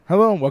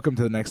Hello and welcome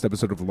to the next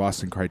episode of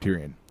Lost in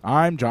Criterion.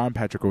 I'm John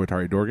Patrick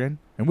Owatari Dorgan,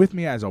 and with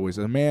me, as always,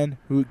 a man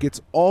who gets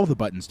all the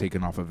buttons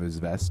taken off of his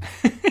vest.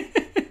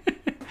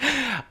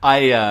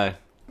 I've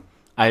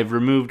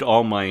removed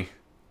all my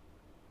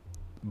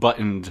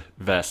buttoned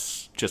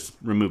vests. Just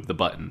removed the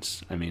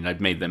buttons. I mean,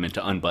 I've made them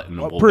into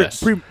unbuttonable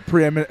vests. What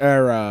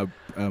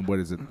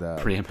is it?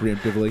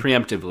 Preemptively.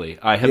 Preemptively,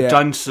 I have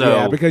done so.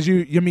 Yeah, because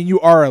you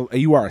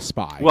are a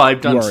spy. Well, I've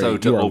done so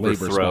to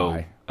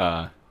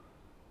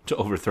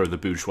overthrow the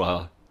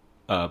bourgeois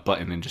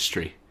button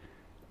industry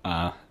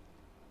on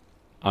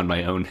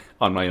my own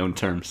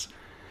terms.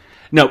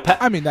 No,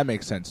 Pat, I mean that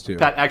makes sense too.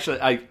 Pat,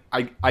 actually,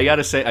 I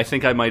gotta say, I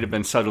think I might have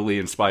been subtly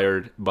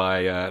inspired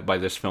by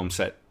this film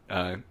set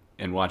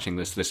and watching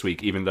this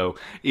week. Even though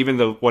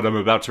what I'm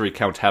about to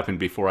recount happened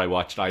before I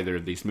watched either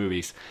of these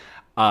movies.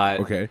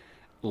 Okay.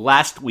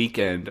 Last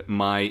weekend,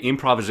 my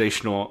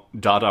improvisational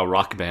Dada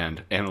rock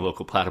band,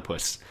 Analocal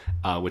Platypus,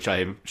 which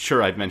I'm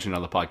sure I've mentioned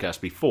on the podcast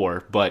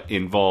before, but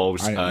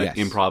involves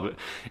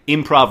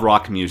improv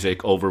rock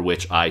music over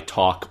which I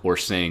talk or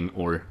sing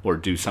or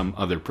do some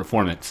other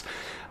performance.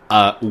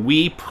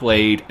 We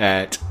played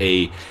at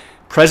a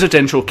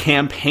presidential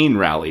campaign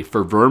rally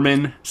for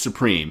Vermin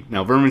Supreme.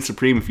 Now, Vermin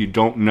Supreme, if you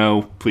don't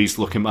know, please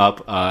look him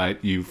up.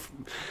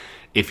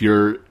 If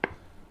you're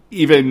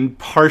even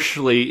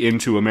partially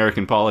into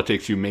American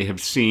politics, you may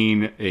have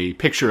seen a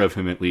picture of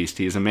him at least.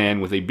 He is a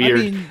man with a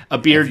beard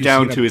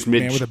down to his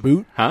mid. Man with a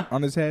boot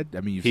on his head.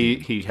 I mean,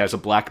 he has a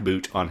black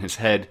boot on his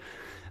head.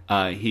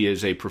 He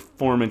is a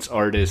performance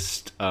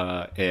artist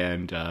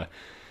and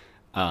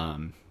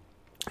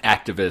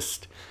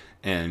activist,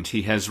 and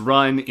he has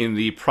run in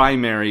the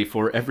primary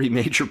for every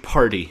major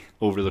party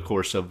over the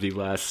course of the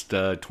last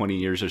 20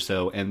 years or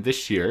so. And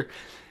this year,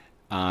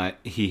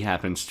 he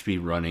happens to be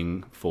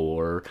running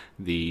for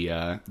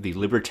the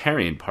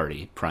Libertarian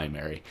Party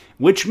primary,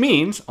 which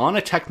means, on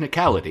a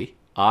technicality,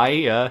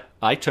 I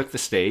took the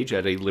stage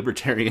at a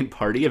Libertarian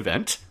Party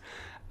event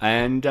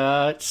and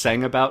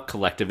sang about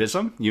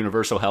collectivism,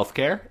 universal health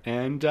care,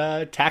 and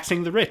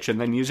taxing the rich and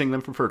then using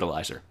them for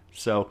fertilizer.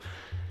 So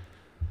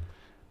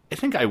I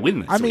think I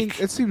win this week.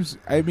 That's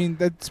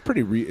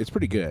pretty. It's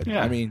pretty good.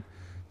 Yeah. I mean,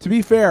 to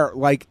be fair,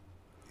 like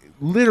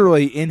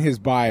literally in his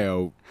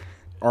bio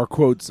are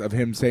quotes of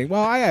him saying,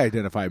 "Well, I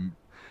identify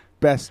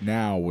best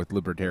now with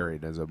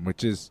libertarianism,"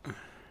 which is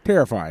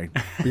terrifying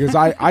because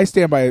I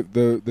stand by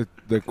the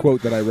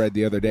quote that I read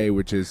the other day,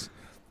 which is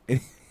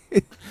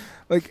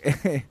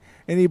like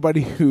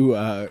anybody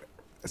who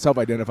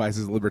self-identifies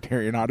as a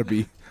libertarian ought to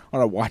be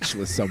on a watch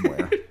list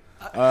somewhere.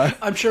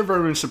 I'm sure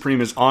Vermin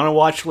Supreme is on a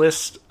watch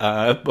list,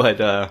 but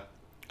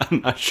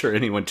I'm not sure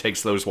anyone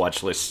takes those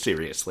watch lists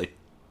seriously.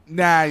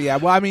 Nah, yeah.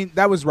 Well, I mean,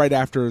 that was right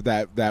after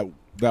that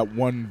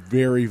one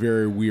very,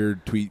 very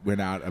weird tweet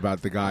went out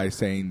about the guy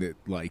saying that,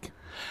 like,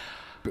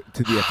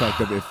 to the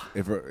effect of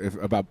if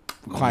about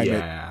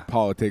climate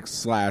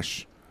politics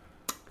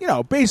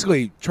 /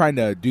 basically trying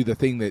to do the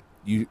thing that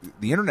the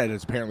internet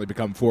has apparently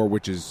become for,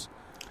 which is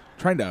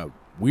trying to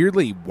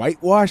weirdly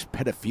whitewash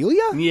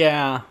pedophilia.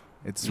 Yeah.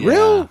 It's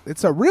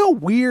a real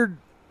weird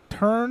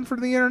turn for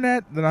the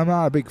internet that I'm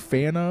not a big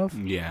fan of.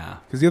 Yeah.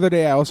 Because the other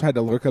day I also had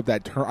to look up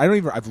that term.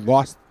 I've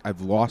lost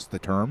the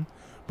term,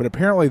 but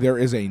apparently there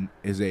is a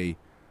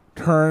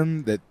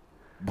term that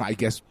I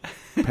guess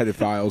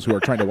pedophiles who are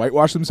trying to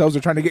whitewash themselves are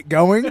trying to get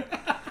going,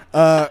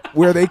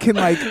 where they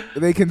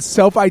can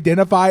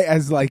self-identify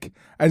as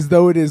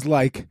though it is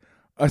like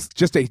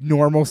just a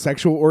normal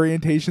sexual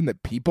orientation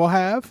that people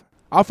have.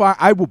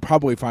 I will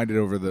probably find it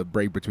over the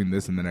break between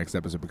this and the next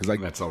episode because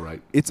that's all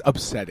right. It's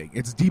upsetting.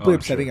 It's deeply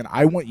upsetting, and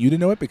I want you to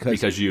know it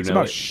because you it's know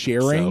about it.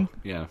 sharing. So,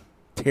 yeah.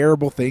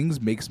 Terrible things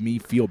makes me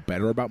feel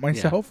better about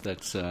myself. Yeah,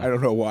 that's I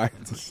don't know why.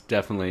 It's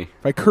definitely.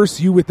 If I curse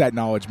you with that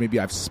knowledge, maybe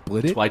I've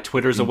split it. That's why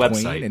Twitter's a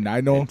website, and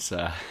I know.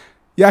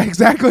 Yeah,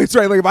 exactly. It's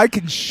right. Like if I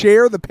can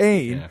share the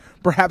pain,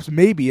 perhaps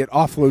maybe it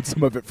offloads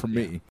some of it from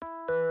me.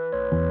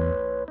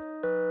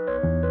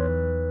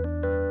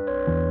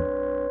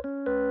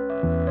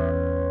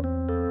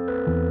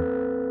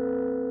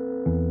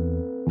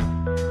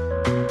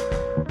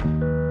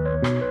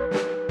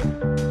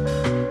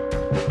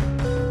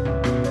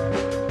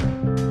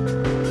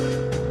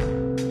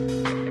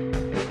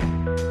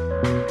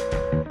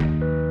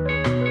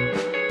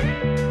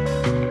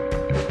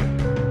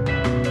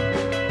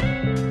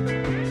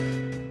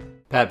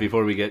 Pat,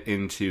 before we get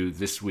into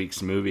this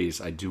week's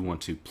movies, I do want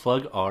to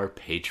plug our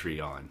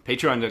Patreon.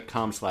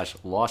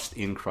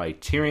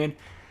 Patreon.com/LostInCriterion.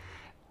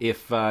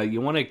 If you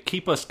want to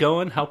keep us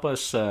going, help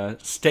us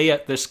stay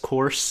at this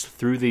course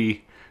through the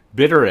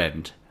bitter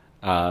end.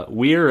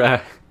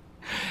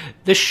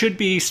 This should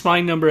be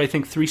spine number, I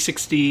think,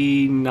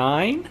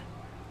 369,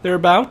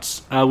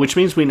 thereabouts, which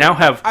means we now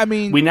have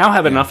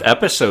enough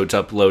episodes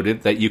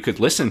uploaded that you could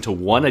listen to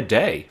one a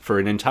day for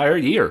an entire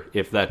year,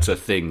 if that's a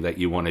thing that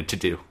you wanted to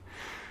do.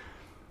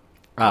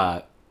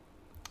 I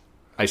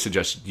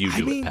suggest you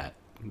do it, Pat.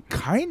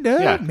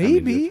 Kinda,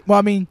 maybe. Well,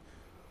 I mean,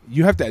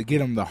 You have to get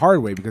them the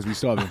hard way because we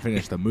still haven't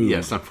finished the movie.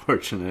 Yes,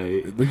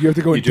 unfortunately. You have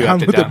to go and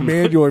download them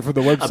manually from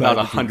the website. About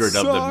 100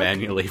 of them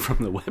manually from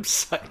the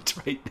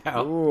website right now.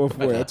 Oh,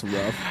 boy, that's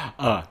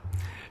rough.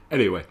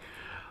 Anyway.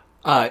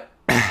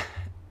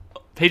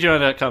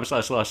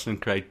 Patreon.com/Lost in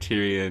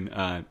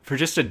Criterion. For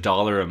just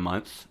 $1 a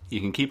month,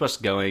 you can keep us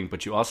going,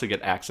 but you also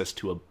get access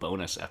to a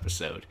bonus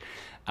episode.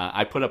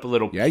 I put up a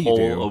little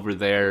poll over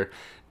there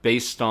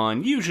based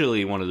on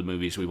usually one of the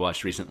movies we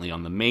watched recently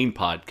on the main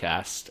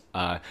podcast.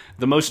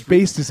 The most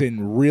based is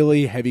in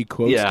really heavy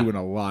quotes, doing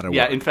a lot of work.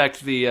 Yeah, in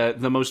fact, the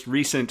most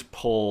recent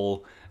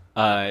poll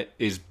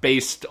is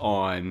based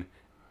on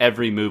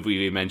every movie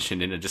we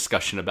mentioned in a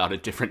discussion about a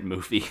different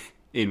movie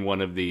in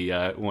one of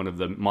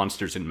the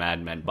Monsters and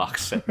Mad Men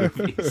box set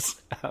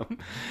movies.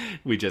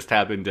 We just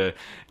happened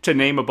to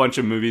name a bunch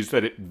of movies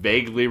that it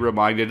vaguely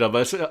reminded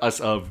us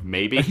of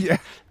maybe. Yeah.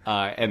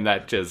 And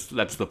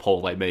that's the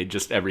poll I made,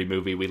 just every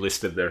movie we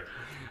listed there.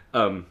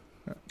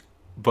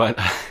 But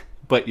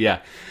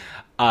yeah.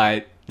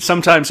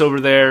 Sometimes over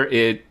there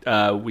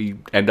we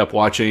end up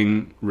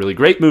watching really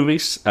great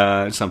movies,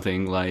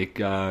 something like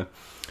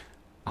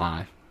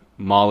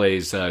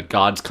Male's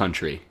God's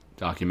Country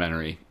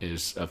documentary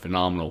is a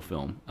phenomenal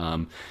film.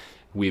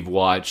 We've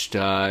watched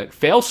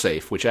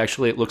Failsafe, which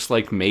actually it looks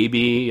like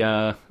maybe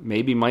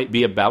might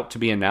be about to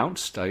be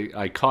announced.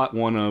 I caught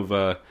one of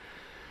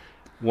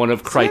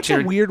Criterion. That's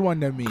a weird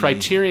one to me.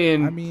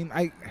 Criterion. I mean,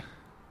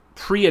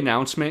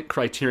 pre-announcement.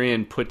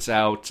 Criterion puts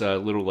out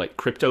little like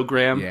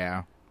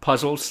cryptogram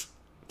puzzles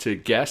to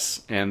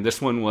guess, and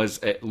this one was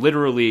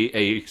literally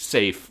a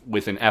safe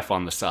with an F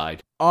on the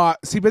side.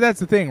 See, but that's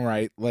the thing,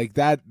 right? Like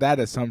that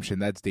assumption,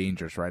 that's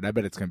dangerous, right? I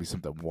bet it's going to be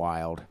something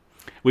wild.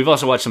 We've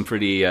also watched some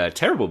pretty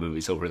terrible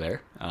movies over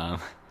there.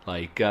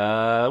 Like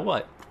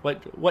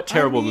what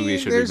terrible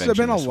movies should we mention? There's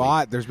been a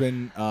lot. There's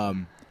been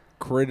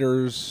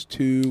Critters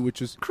 2,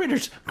 which is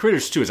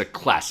Critters 2 is a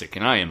classic,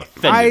 and I am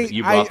offended that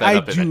you brought that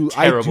up as a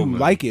terrible movie. I do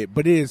like it,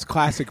 but it is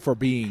classic for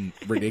being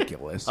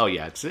ridiculous. Oh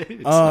yeah, it's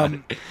not.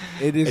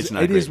 It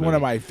is one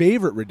of my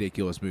favorite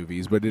ridiculous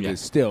movies, but it is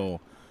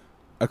still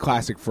a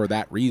classic for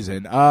that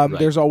reason. Right.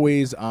 There's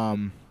always I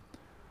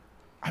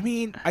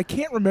mean, I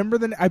can't remember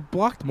I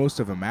blocked most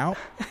of them out.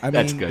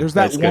 That's good. There's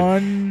that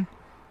one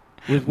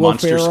with Will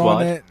Monster Ferrell Squad.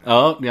 on it.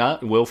 Oh yeah,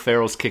 Will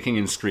Ferrell's Kicking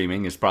and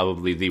Screaming is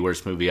probably the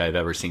worst movie I've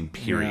ever seen.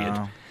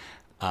 Period.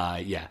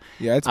 Yeah,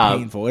 it's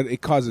painful.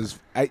 It causes.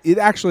 It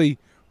actually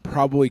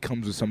probably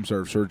comes with some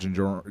sort of Surgeon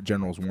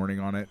General's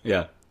warning on it.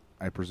 Yeah,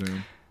 I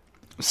presume.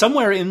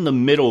 Somewhere in the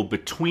middle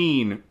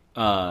between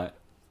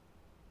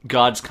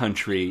God's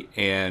Country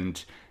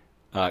and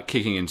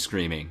Kicking and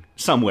Screaming,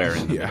 somewhere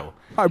in the middle.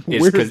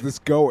 Where is this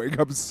going?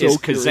 I'm so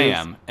curious.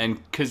 Kazam. And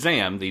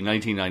Kazam, the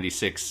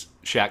 1996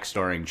 Shaq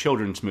starring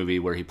children's movie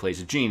where he plays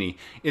a genie,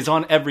 is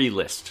on every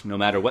list, no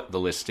matter what the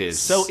list is.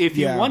 So if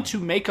you want to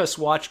make us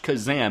watch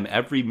Kazam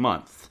every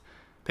month,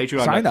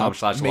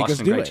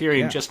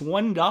 patreon.com/LostInCriterion, just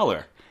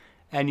 $1,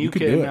 and you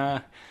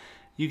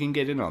can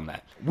get in on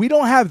that. We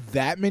don't have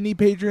that many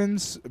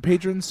patrons,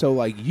 so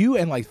like you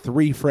and like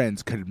 3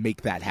 friends could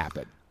make that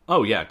happen.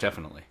 Oh yeah,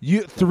 definitely.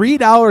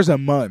 $3 a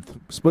month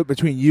split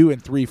between you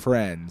and 3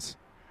 friends,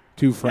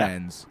 2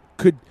 friends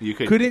could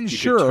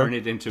ensure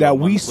that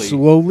we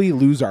slowly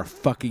lose our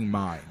fucking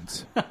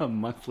minds. A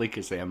monthly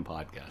Kazam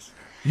podcast.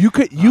 You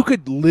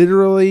could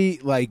literally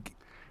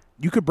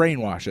you could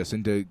brainwash us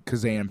into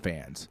Kazam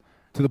fans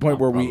to the point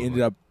where we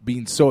ended up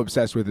being so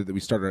obsessed with it that we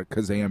started a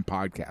Kazam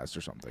podcast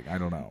or something. I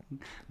don't know.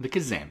 The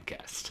Kazam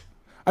cast.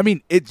 I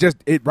mean,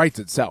 it writes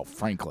itself,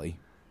 frankly.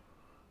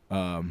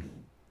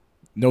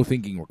 No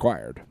thinking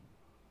required.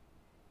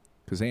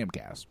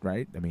 Kazamcast,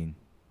 right? I mean,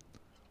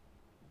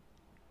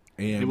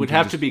 and it would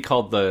have to be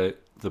called the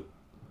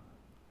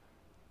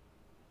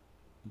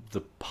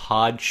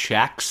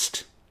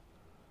Podshacks.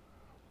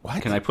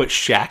 What? Can I put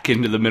Shack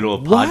into the middle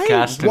of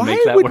podcast and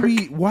make that work?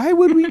 Why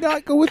would we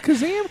not go with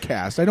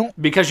Kazamcast? I don't.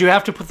 Because you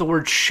have to put the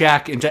word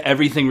Shack into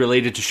everything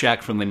related to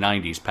Shaq from the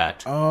 90s,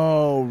 Pat.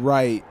 Oh,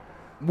 right.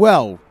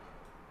 Well,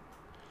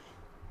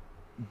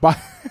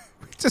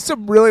 just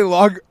some really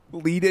long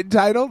lead-in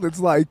title that's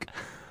like,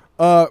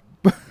 by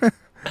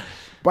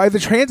the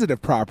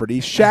transitive property,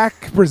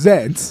 Shaq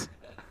presents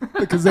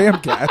the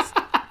Kazamcast.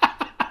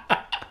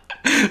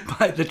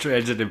 By the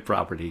transitive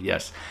property,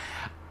 yes.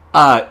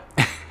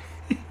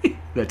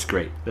 That's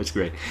great.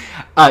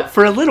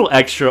 For a little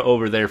extra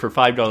over there, for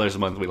 $5 a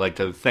month, we like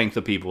to thank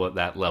the people at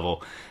that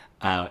level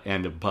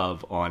and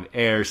above on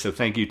air. So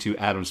thank you to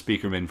Adam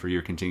Speakerman for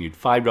your continued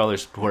 $5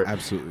 support.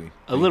 Absolutely.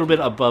 A little bit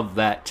above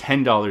that,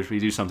 $10, we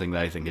do something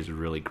that I think is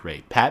really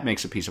great. Pat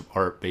makes a piece of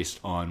art based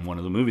on one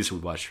of the movies we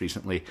watched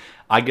recently.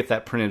 I get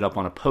that printed up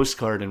on a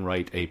postcard and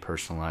write a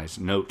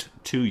personalized note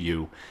to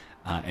you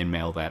and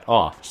mail that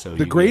off. So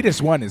the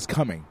greatest one is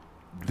coming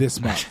this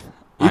month.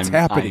 It's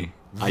happening.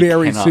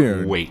 Very soon. I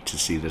cannot wait to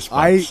see this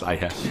month. I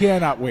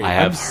cannot wait. I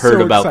have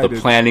heard about the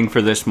planning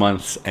for this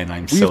month, and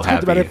I'm so happy. We've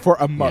talked about it for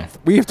a month.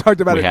 Yeah. We have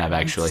talked about it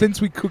actually. Since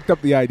we cooked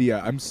up the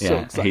idea. I'm so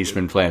excited. He's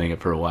been planning it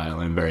for a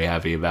while. I'm very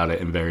happy about it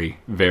and very,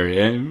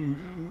 very,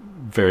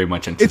 very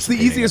much anticipating. It's the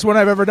easiest one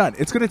I've ever done.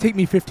 It's going to take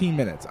me 15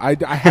 minutes. I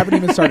haven't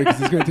even started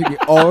because it's going to take me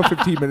all of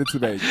 15 minutes to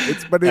make.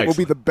 But it will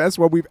be the best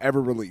one we've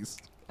ever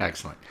released.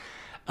 Excellent.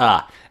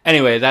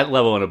 Anyway, that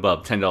level and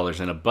above, $10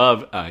 and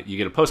above, you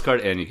get a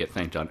postcard and you get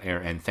thanked on air.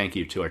 And thank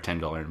you to our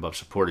 $10 and above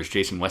supporters,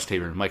 Jason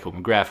Westhaver and Michael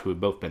McGrath, who have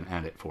both been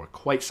at it for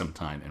quite some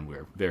time, and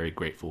we're very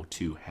grateful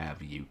to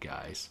have you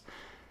guys.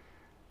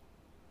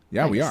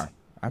 Yeah, we are.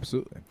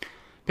 Absolutely.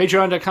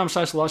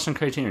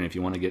 Patreon.com/LostInCriterion if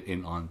you want to get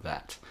in on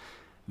that.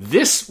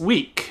 This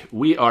week,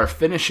 we are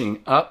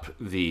finishing up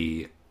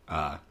the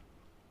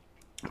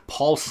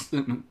Paul...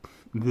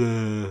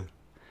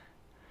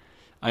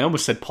 I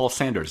almost said Paul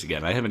Sanders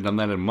again. I haven't done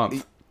that in a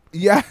month.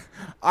 Yeah.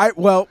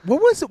 What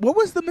was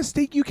the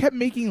mistake you kept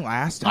making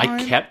last time?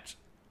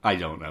 I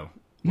don't know.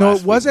 No,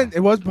 it wasn't. It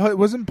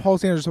wasn't Paul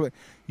Sanders.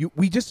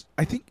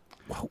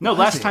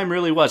 Last time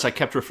really was. I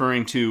kept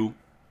referring to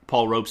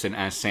Paul Robeson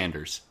as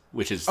Sanders,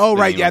 which is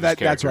right. Yeah,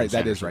 that's right.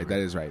 That is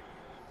right.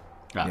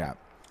 Yeah.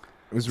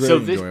 It was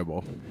really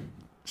enjoyable.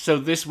 So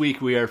this week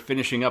we are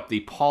finishing up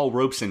the Paul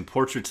Robeson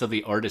Portraits of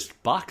the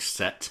Artist box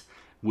set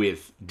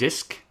with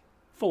Disc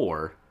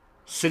 4,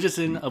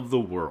 Citizen of the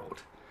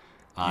World.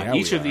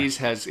 Each of these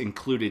has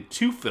included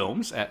 2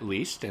 films, at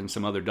least, and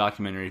some other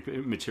documentary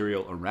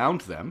material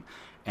around them.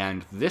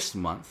 And this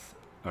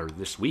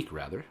week,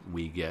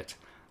 we get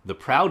The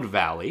Proud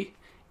Valley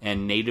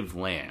and Native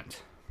Land.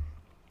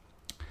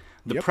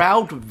 The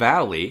Proud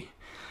Valley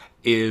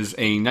is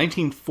a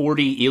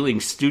 1940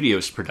 Ealing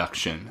Studios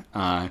production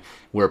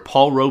where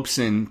Paul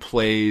Robeson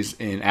plays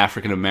an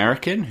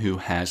African-American who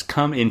has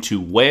come into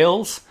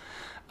Wales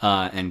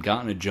and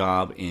gotten a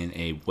job in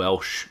a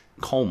Welsh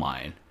coal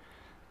mine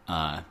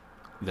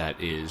that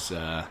is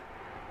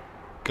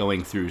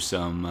going through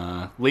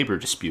some labor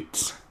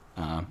disputes,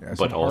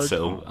 but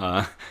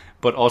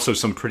also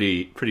some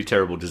pretty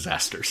terrible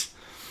disasters.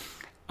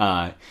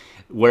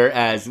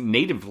 Whereas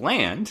Native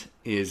Land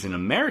is an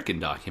American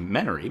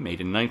documentary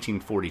made in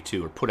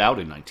 1942, or put out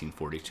in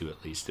 1942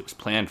 at least. It was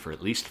planned for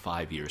at least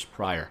 5 years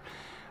prior,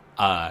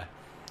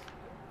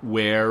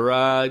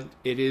 where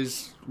it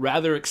is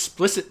rather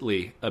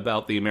explicitly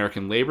about the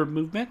American labor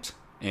movement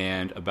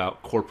and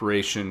about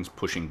corporations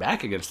pushing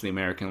back against the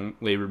American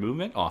labor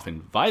movement,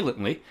 often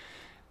violently,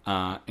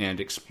 and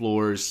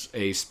explores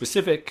a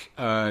specific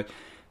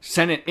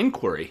Senate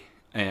inquiry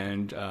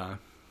and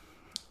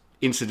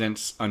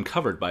incidents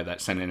uncovered by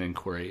that Senate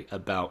inquiry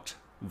about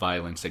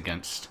violence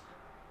against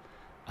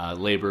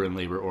labor and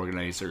labor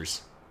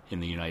organizers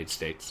in the United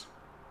States.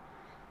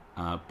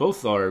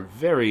 Both are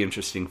very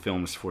interesting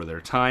films for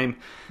their time,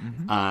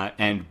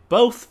 and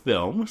both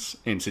films,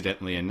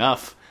 incidentally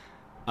enough,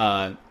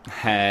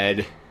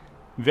 had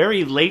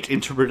very late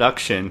into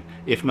production,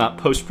 if not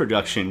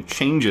post-production,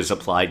 changes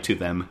applied to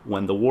them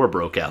when the war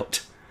broke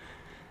out.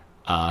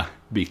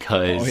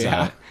 Because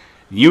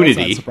Unity,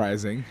 that's not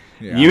surprising.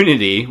 Yeah.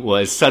 Unity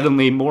was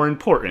suddenly more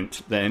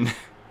important than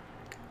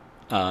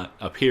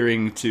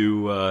appearing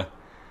to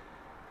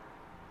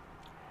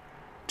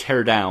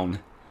tear down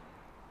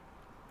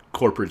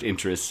corporate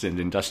interests and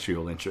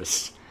industrial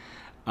interests.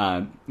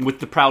 With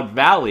The Proud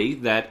Valley,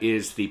 that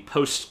is the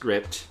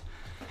postscript.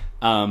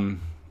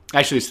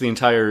 Actually, it's the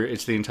entire.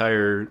 It's the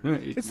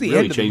really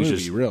end of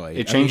changes. the movie, really.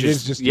 It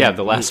changes.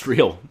 The last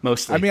reel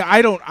mostly. I mean,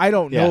 I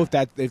don't know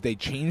if they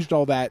changed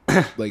all that.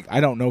 Like,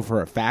 I don't know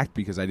for a fact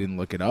because I didn't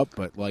look it up.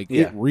 But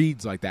it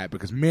reads like that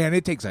because man,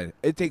 it takes a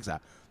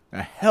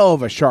hell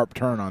of a sharp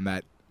turn on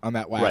that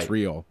last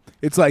reel.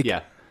 It's like,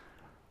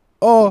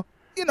 the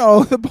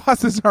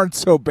bosses aren't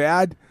so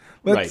bad.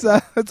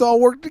 Let's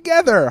all work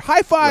together.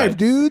 High five,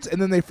 dudes!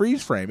 And then they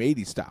freeze frame,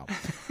 80s style.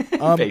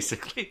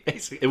 Basically,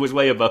 it was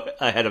way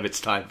ahead of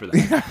its time for that.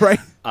 Yeah, right.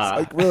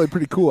 It's really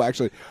pretty cool,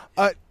 actually.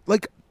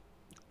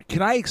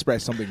 Can I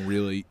express something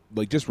really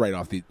just right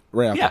off the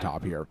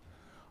top here?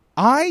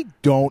 I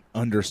don't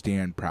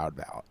understand Proud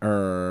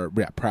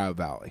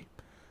Valley,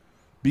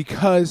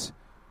 because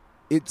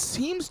it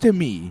seems to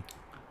me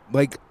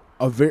like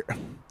a very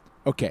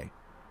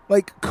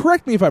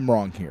correct me if I'm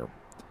wrong here.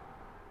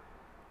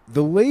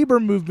 The labor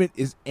movement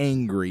is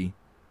angry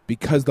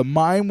because the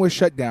mine was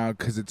shut down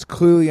because it's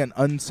clearly an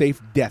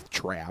unsafe death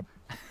trap.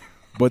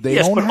 But they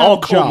don't have all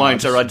jobs. coal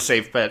mines are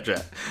unsafe death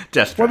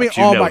traps. Well,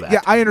 that.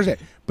 Yeah, I understand.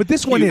 But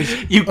this one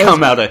you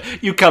come out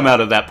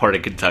of that part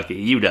of Kentucky,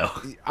 you know.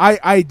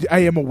 I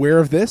am aware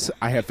of this.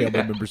 I have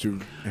family members who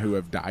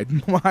have died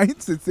in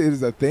mines. It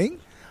is a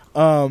thing.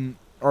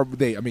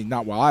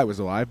 Not while I was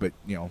alive, but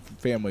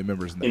family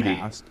members in the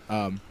past.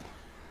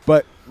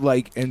 But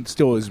and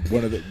still is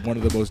one of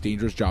the most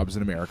dangerous jobs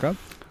in America.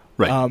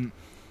 Right.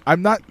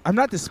 I'm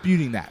not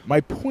disputing that.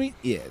 My point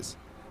is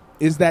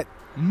that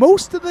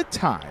most of the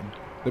time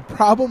the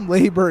problem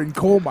labor and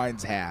coal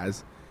mines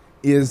has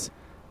is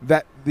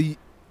that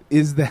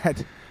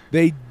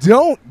they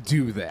don't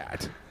do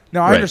that.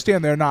 Now I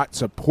understand they're not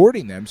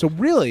supporting them. So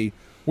really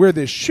where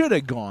this should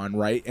have gone,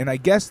 right? And I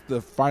guess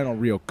the final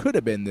reel could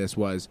have been this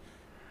was,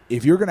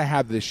 if you're going to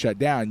have this shut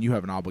down, you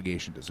have an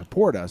obligation to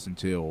support us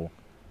until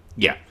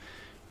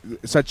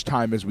such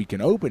time as we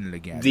can open it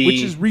again,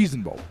 which is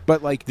reasonable.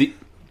 But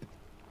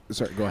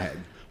sorry, go ahead.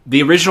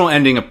 The original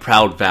ending of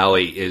Proud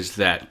Valley is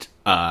that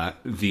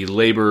the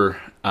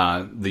labor,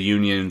 the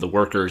union, the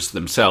workers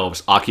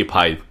themselves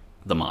occupy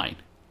the mine,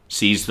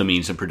 seize the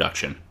means of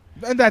production.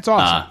 And that's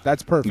awesome.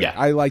 That's perfect. Yeah.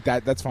 I like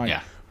that. That's fine.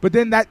 Yeah. But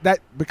then that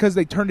because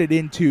they turned it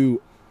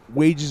into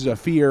Wages of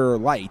Fear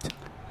light.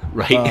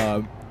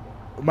 Right.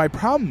 My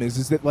problem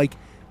is that like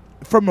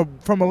from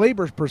a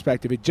labor's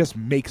perspective, it just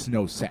makes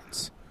no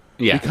sense.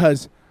 Yeah.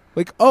 Because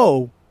like,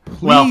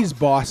 please,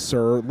 boss,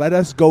 sir, let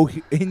us go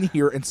in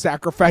here and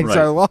sacrifice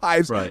our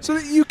lives so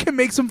that you can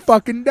make some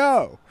fucking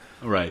dough.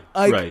 Right.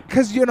 Like,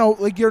 because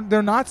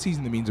they're not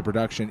seizing the means of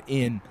production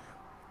in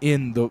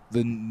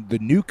the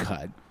new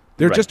cut.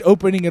 They're just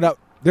opening it up.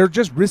 They're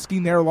just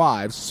risking their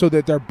lives so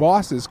that their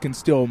bosses can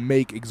still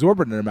make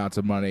exorbitant amounts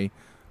of money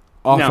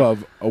off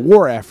of a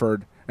war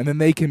effort, and then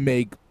they can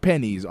make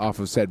pennies off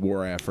of said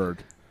war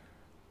effort.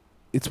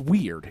 It's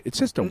weird. It's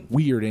just a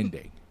weird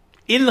ending.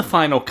 In the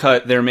final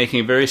cut, they're making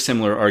a very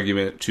similar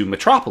argument to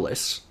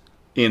Metropolis,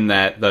 in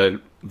that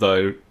the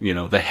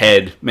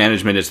head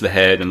management is the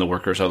head and the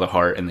workers are the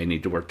heart, and they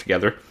need to work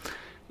together.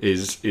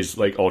 Is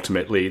like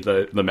ultimately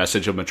the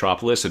message of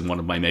Metropolis, and one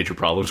of my major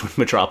problems with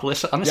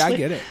Metropolis, honestly.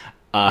 Yeah,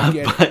 I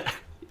get it.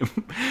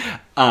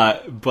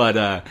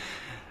 But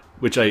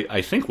which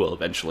I think we'll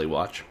eventually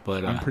watch.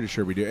 But I'm pretty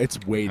sure we do. It's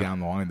way down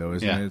the line, though,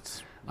 isn't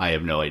it? I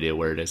have no idea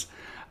where it is.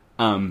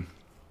 I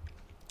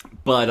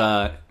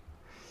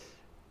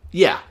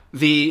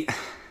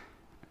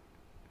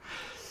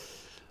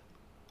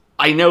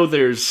know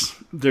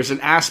there's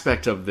an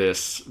aspect of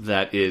this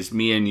that is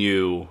me and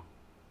you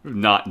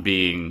not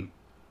being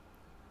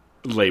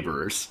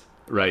laborers,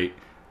 right?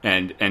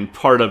 And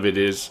part of it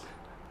is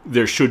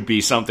there should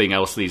be something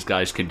else these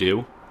guys can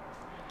do.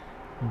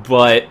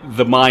 But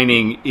the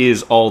mining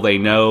is all they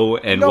know,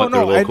 and what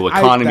their local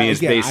economy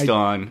is based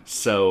on.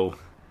 So,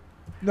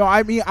 no,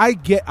 I mean, I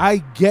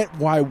get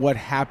why what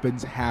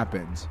happens,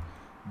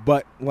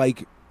 but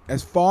like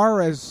as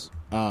far as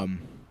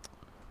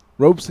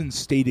Robeson's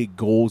stated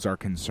goals are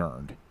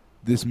concerned,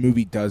 this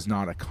movie does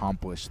not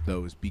accomplish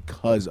those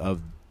because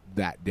of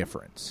that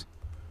difference.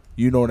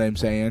 You know what I'm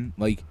saying?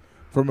 Like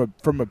from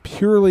a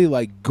purely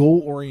like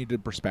goal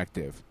oriented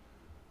perspective,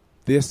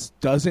 this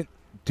doesn't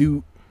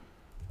do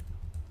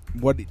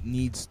what it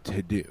needs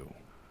to do,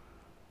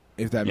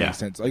 if that makes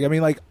sense. Like, I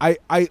mean, like I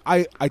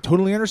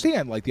totally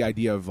understand like the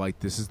idea of like,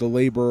 this is the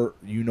labor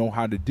you know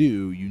how to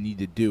do, you need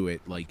to do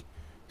it, like,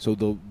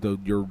 so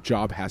your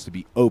job has to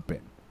be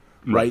open,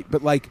 right?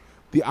 But like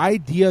the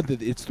idea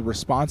that it's the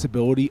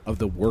responsibility of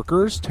the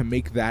workers to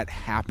make that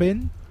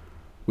happen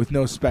with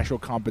no special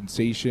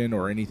compensation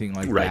or anything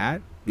like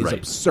that is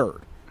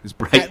absurd. It's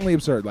patently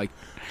absurd. Like,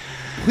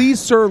 please,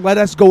 sir, let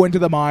us go into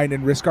the mine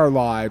and risk our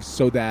lives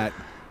so that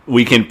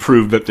we can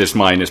prove that this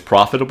mine is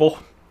profitable.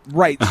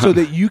 Right, so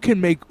that you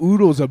can make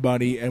oodles of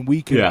money and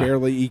we can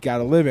barely eke out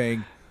a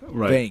living.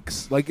 Right.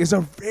 Thanks. Like, it's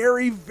a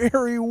very,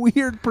 very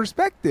weird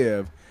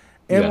perspective.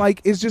 And,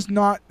 like, it's just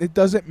not, it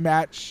doesn't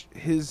match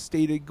his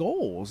stated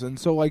goals. And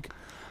so, like,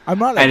 I'm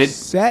not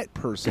upset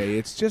per se.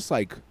 It's just,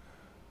 like,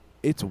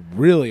 it's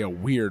really a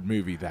weird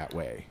movie that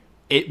way.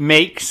 It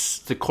makes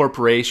the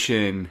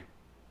corporation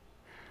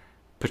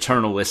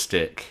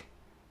paternalistic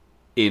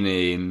in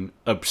an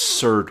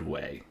absurd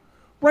way.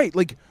 Right,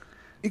 like,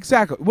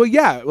 exactly. Well,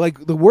 yeah,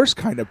 like the worst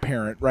kind of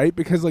parent, right?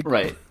 Because, like,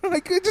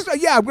 like just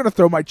I'm going to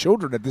throw my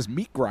children at this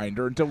meat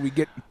grinder until we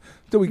can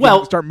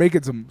start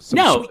making some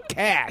sweet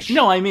cash.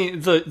 No, I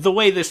mean the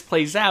way this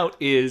plays out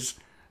is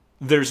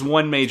there's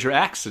one major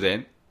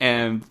accident,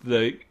 and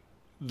the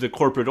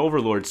corporate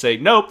overlords say,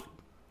 "Nope,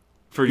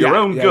 for your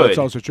own good,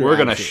 we're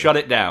going to shut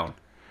it down."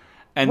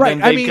 And then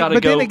they've got to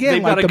go.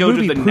 They've got to go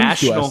to the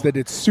national. To us that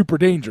it's super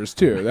dangerous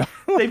too.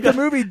 The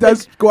movie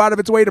does go out of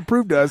its way to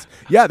prove to us.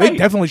 Yeah, they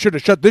definitely should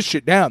have shut this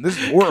shit down.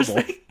 This is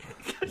horrible.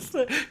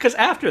 Because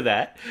after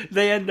that,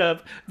 they end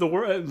up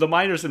the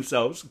miners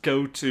themselves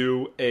go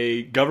to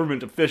a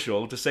government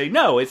official to say,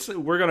 "No,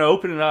 we're going to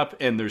open it up,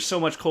 and there's so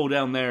much coal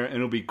down there, and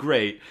it'll be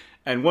great."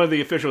 And one of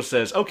the officials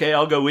says, "Okay,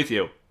 I'll go with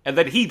you," and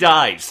then he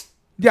dies.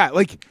 Yeah,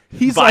 like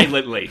he's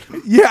violently.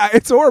 Like, yeah,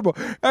 it's horrible.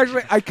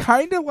 Actually, I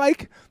kind of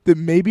like that.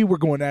 Maybe we're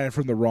going at it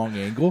from the wrong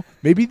angle.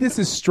 Maybe this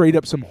is straight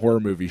up some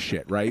horror movie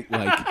shit, right?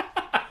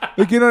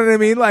 Like you know what I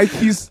mean? Like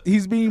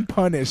he's being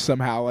punished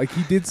somehow. Like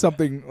he did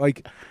something.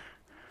 Like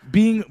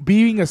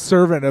being a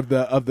servant of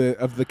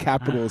the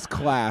capitalist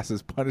class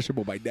is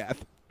punishable by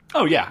death.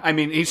 Oh yeah, I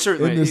mean he's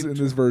certainly in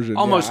this version.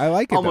 Almost, I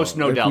like it. Almost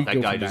though, no doubt that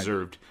guy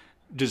deserved.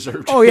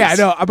 Oh yeah, I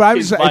know. But I'm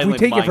just if we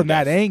take it from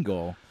death. that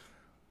angle.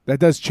 That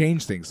does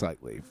change things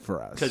slightly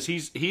for us. Because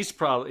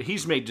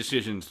he's made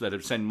decisions that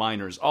have sent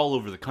miners all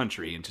over the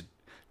country into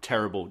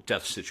terrible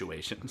death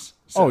situations.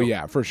 So. Oh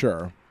yeah, for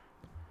sure.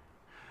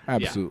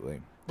 Absolutely. Yeah.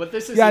 But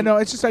this is no.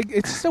 It's just like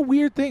it's just a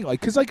weird thing. Like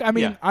because like I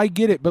mean I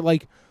get it, but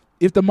like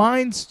if the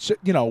mines,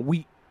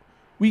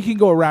 we can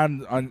go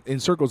around in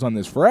circles on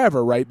this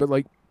forever, right? But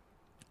like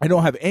I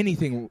don't have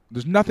anything.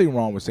 There's nothing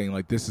wrong with saying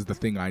like this is the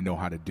thing I know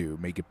how to do.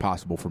 Make it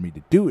possible for me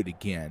to do it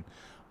again.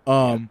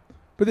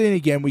 But then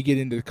again, we get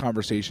into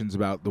conversations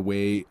about the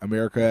way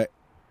America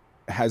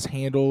has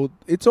handled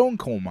its own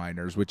coal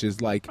miners, which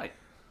is like Right.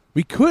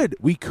 we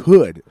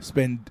could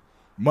spend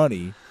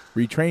money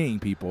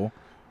retraining people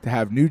to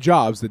have new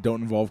jobs that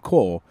don't involve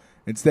coal.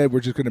 Instead, we're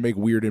just going to make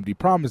weird, empty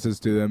promises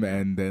to them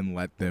and then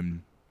let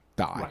them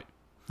die. Right.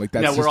 Like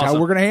that's just how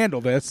we're going to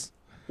handle this.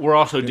 We're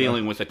also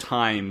dealing with a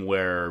time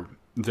where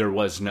there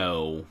was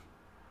no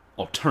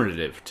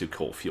alternative to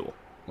coal fuel.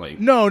 Like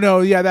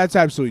No, yeah, that's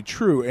absolutely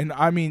true. And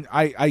I mean,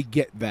 I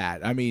get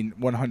that. I mean,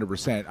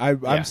 100%.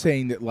 I'm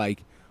saying that,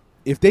 like,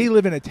 if they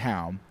live in a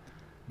town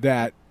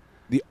that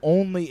the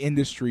only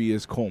industry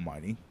is coal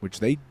mining, which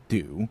they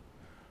do,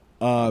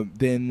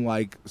 then,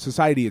 like,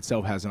 society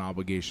itself has an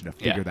obligation to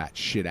figure that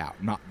shit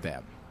out, not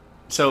them.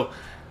 So,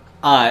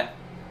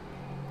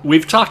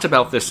 we've talked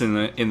about this in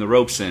the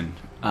Robeson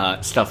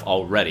stuff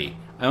already.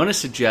 I want to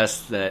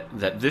suggest that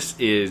this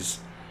is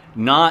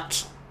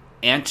not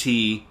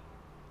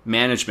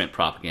anti-management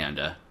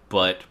propaganda,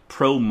 but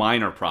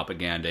pro-miner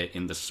propaganda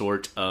in the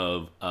sort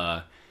of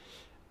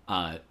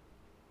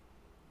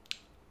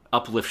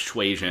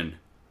uplift-suasion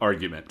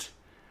argument.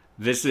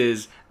 This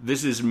is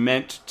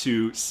meant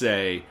to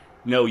say,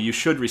 no, you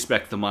should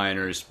respect the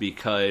miners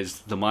because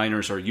the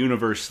miners are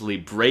universally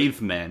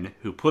brave men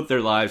who put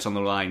their lives on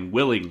the line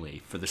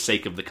willingly for the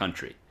sake of the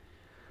country.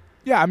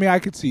 Yeah, I mean, I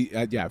could see,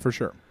 for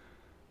sure.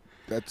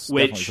 That's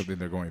definitely something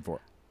they're going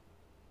for.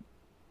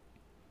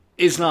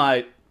 Is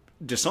not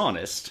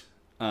dishonest.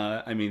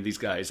 I mean, these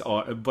guys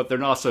are, but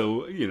they're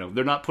also,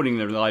 they're not putting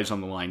their lives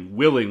on the line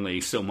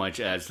willingly so much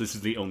as this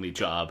is the only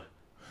job.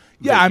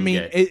 Yeah, I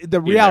mean, the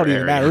reality of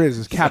the matter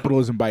is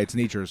capitalism by its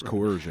nature is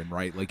coercion,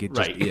 right? Like, it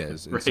just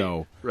is. And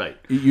so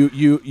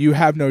you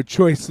have no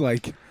choice.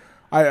 Like,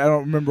 I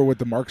don't remember what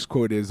the Marx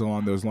quote is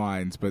along those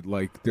lines, but,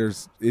 like,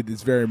 it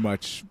is very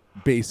much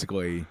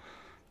basically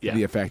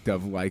the effect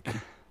of, like,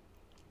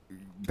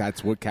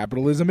 that's what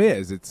capitalism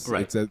is. It's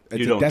a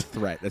death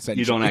threat, essentially.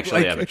 You don't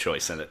actually have a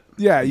choice in it.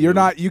 Yeah,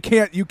 you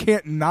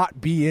can't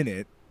not be in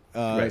it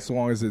as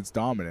long as it's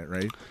dominant,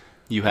 right?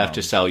 You have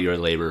to sell your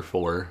labor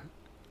for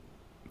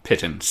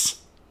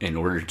pittance in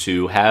order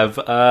to have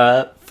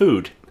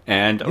food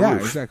and a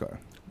roof. Exactly.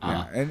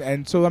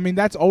 And so I mean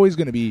that's always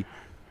going to be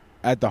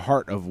at the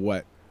heart of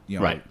what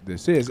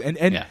this is,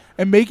 and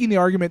making the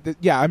argument that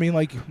I mean,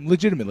 like,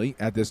 legitimately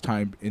at this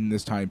time, in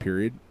this time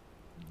period,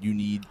 you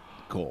need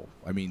coal.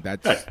 I mean,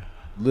 that's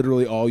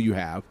literally all you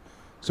have.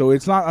 So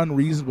it's not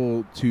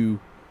unreasonable to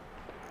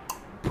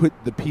put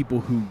the people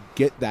who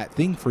get that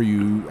thing for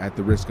you at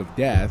the risk of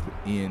death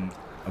in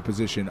a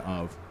position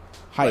of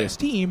high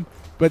esteem,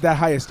 but that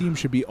high esteem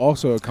should be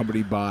also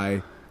accompanied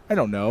by, I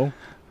don't know,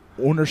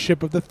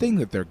 ownership of the thing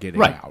that they're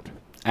getting out.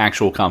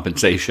 Actual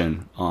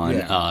compensation on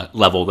a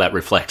level that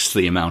reflects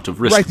the amount of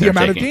risk the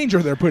amount of danger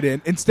they're put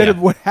in, instead of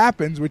what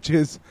happens, which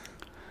is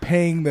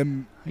paying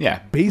them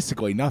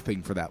basically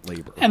nothing for that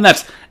labor. And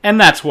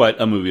that's what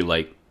a movie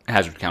like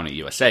Hazard County,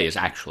 USA is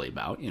actually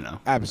about,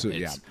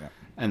 Absolutely,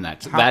 And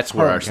that's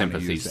where our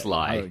sympathies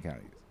lie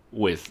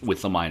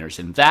with the miners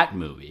in that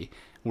movie.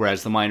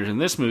 Whereas the miners in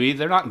this movie,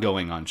 they're not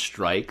going on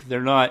strike.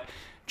 They're not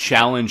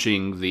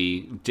challenging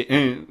the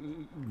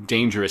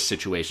dangerous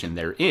situation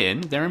they're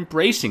in. They're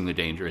embracing the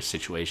dangerous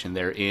situation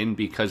they're in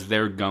because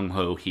they're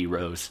gung-ho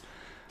heroes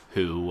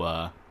who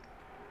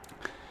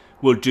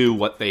will do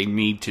what they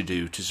need to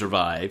do to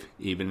survive,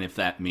 even if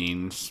that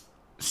means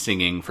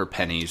singing for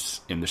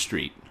pennies in the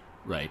street,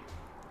 right?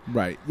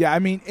 Right. Yeah, I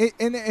mean,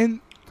 and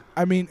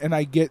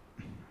I get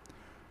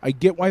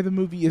why the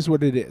movie is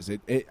what it is.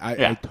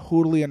 I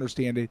totally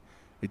understand it.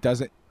 It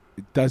doesn't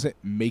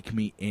make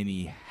me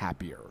any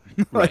happier.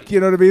 Like, you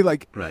know what I mean?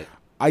 Like,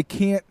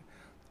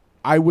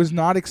 I was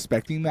not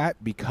expecting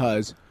that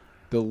because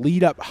the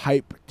lead up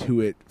hype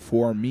to it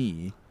for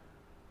me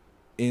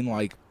in,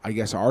 like, I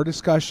guess our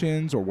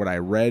discussions or what I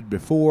read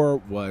before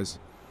was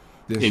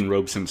this in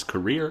Robeson's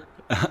career.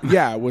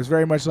 It was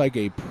very much like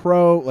a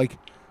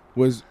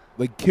was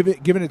like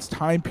given its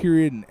time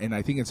period, and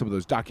I think in some of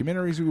those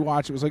documentaries we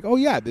watched, it was like, oh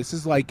yeah, this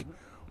is like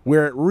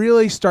where it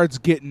really starts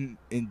getting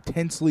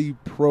intensely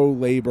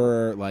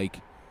pro-labor, like,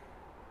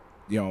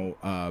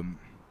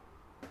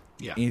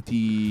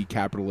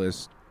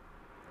 anti-capitalist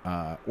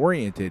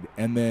oriented,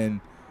 and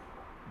then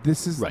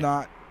this is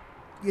not,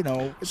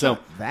 it's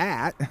not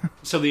that.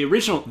 So the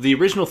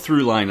original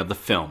through line of the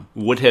film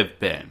would have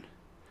been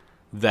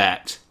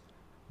that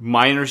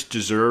miners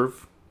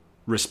deserve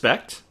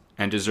respect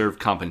and deserve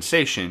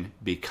compensation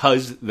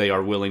because they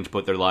are willing to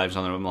put their lives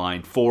on the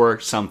line for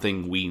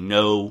something we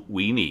know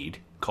we need,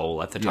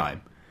 coal at the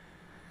time.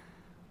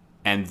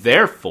 And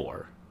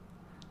therefore,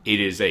 it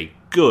is a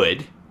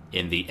good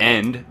in the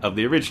end of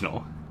the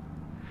original.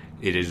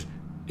 It is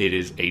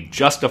a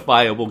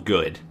justifiable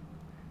good,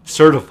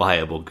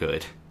 certifiable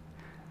good,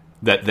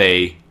 that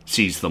they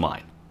seize the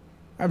mine.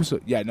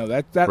 Absolutely. Yeah, no,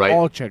 that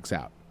all checks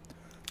out.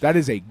 That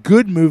is a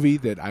good movie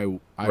that I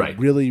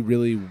really,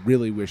 really,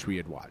 really wish we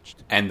had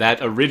watched. And that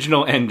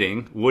original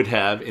ending would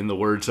have, in the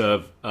words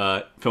of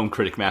film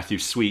critic Matthew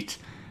Sweet,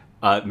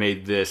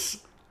 made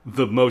this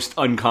the most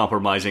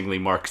uncompromisingly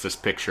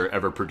Marxist picture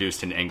ever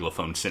produced in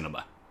Anglophone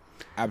cinema.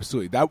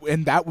 Absolutely.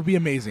 That would be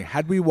amazing.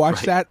 Had we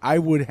watched that, I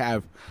would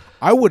have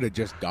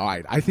just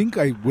died. I think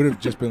I would have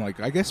just been like,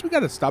 I guess we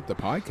got to stop the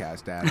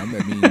podcast, Adam.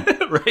 I mean,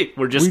 right?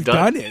 We've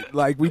done it.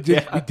 Like we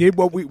did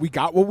what we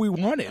got what we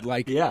wanted.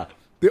 Like yeah.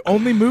 The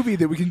only movie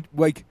that we can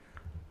like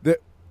that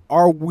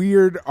our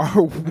weird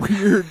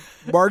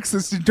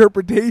Marxist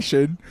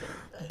interpretation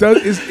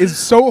is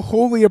so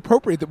wholly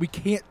appropriate that we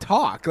can't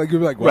talk. Like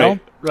you're like, well,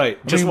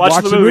 right. Just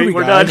watch the movie.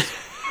 We're guys.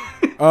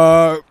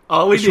 Done.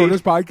 All we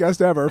shortest podcast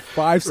ever.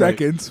 5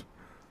 seconds.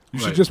 You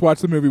should just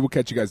watch the movie. We'll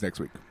catch you guys next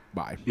week.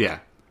 Bye. Yeah.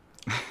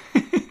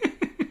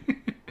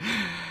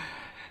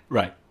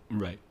 Right.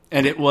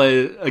 And it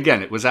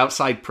was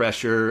outside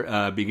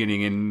pressure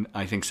beginning in,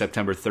 I think,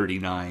 September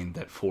 1939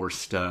 that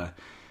forced the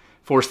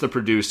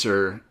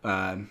producer,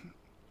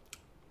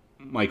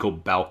 Michael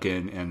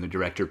Balkin, and the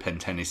director, Penn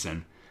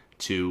Tennyson,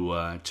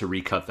 to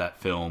recut that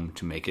film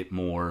to make it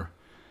more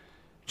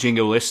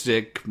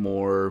jingoistic,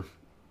 more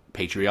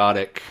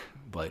patriotic,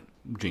 but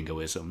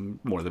jingoism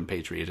more than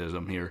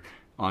patriotism here,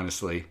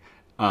 honestly,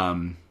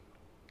 in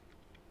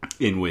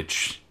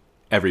which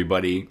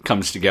everybody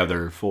comes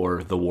together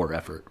for the war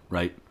effort,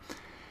 right?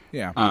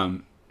 Yeah.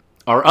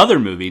 Our other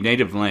movie,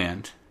 Native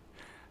Land,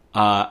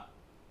 for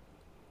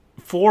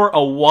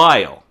a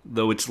while,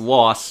 though it's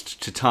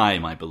lost to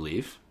time, I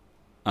believe,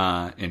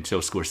 until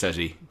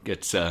Scorsese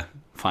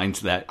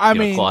finds that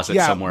closet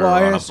somewhere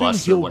on a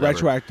bus he'll or whatever.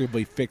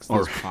 Retroactively fix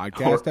this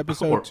podcast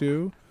episode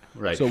too,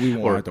 right? So we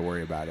won't have to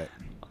worry about it.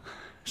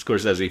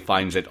 Scorsese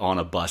finds it on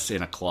a bus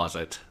in a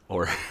closet,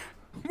 or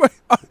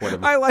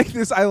whatever. I like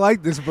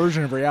this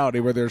version of reality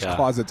where there's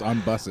closets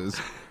on buses.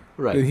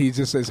 Right. That he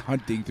just is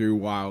hunting through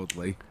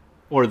wildly.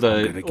 Or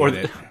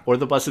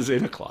the bus is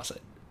in a closet.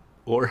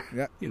 Or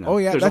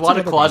there's a lot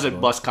of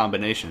closet bus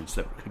combinations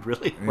that could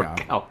really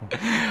work out.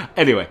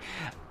 Anyway,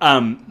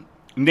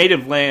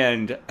 Native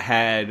Land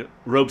had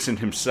Robeson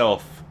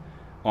himself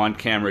on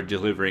camera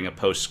delivering a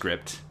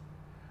postscript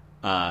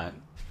about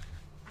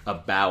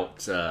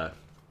the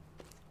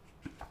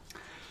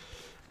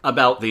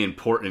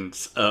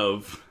importance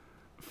of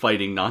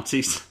fighting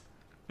Nazis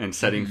and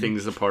setting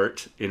things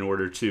apart in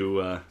order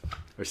to,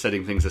 or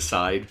setting things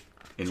aside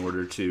in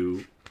order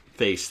to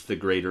face the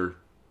greater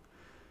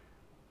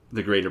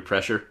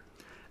pressure.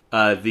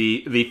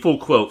 The full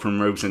quote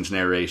from Robeson's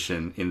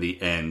narration in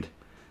the end,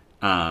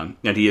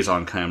 and he is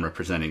on camera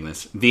presenting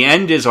this. The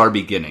end is our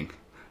beginning.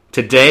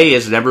 Today,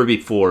 as never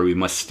before, we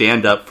must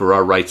stand up for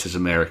our rights as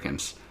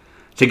Americans.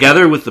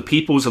 Together with the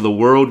peoples of the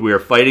world, we are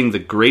fighting the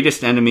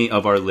greatest enemy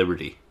of our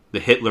liberty, the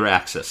Hitler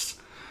Axis.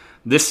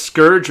 This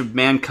scourge of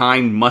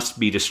mankind must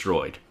be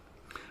destroyed.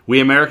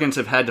 We Americans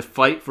have had to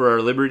fight for our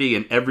liberty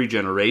in every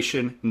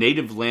generation.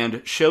 Native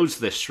Land shows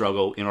this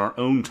struggle in our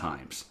own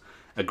times.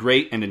 A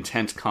great and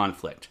intense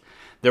conflict.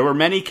 There were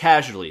many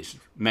casualties,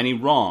 many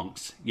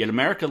wrongs, yet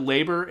American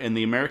labor and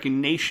the American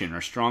nation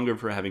are stronger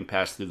for having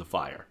passed through the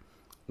fire.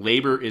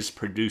 Labor is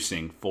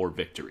producing for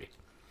victory.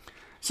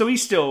 So he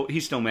still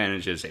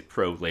manages a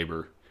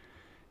pro-labor,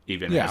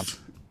 even as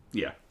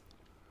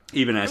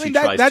he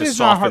tries to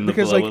soften the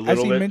blow a little bit.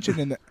 As he mentioned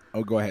in the...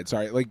 Oh, go ahead.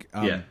 Sorry.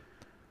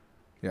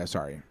 Yeah,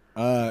 sorry.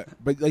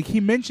 But like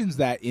he mentions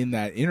that in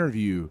that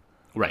interview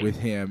with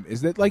him, is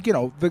that like,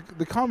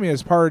 the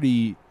Communist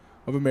Party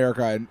of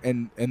America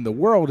and the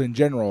world in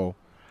general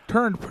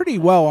turned pretty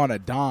well on a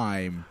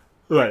dime.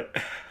 Right.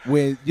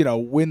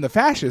 When the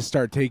fascists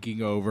start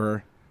taking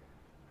over,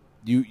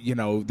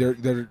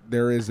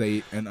 there is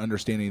an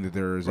understanding that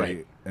there is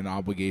an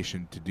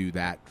obligation to do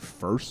that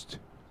first.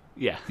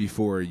 Yeah.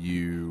 Before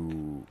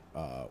you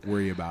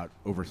worry about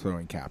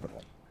overthrowing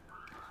capital.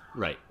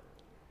 Right.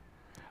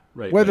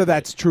 Whether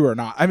that's true or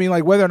not. I mean,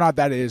 like, whether or not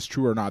that is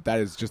true or not, that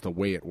is just the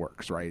way it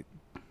works, right?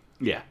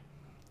 Yeah.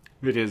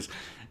 It is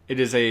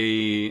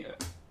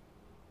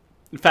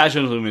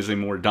fascism is a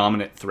more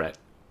dominant threat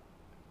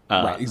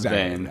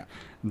than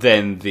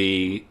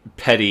the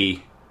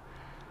petty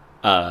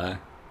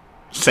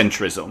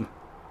centrism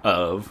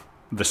of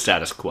the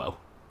status quo,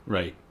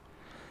 right?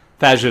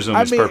 Fascism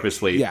is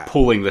purposely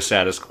pulling the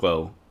status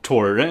quo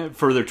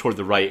further toward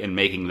the right and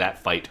making that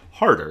fight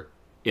harder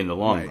in the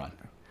long run.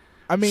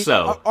 I mean,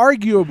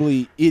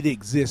 arguably, it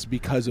exists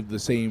because of the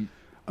same,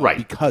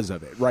 because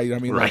of it, right? I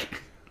mean,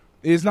 like,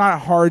 it is not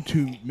hard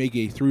to make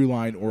a through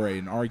line or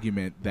an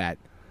argument that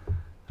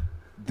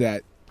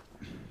the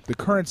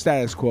current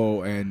status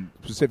quo and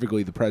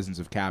specifically the presence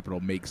of capital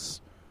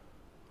makes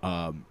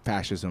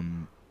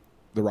fascism,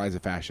 the rise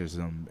of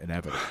fascism,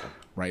 inevitable,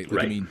 right?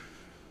 Like, I mean,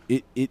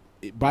 it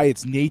by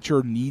its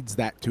nature needs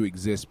that to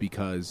exist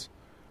because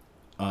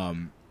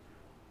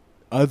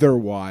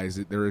otherwise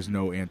there is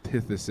no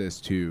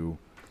antithesis to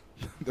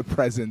the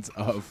presence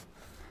of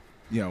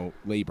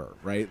labor,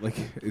 right? Like,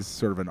 is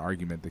sort of an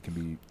argument that can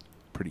be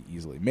pretty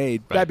easily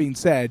made. That being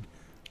said,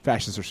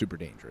 fascists are super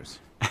dangerous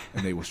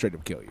and they will straight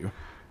up kill you.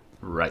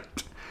 Right.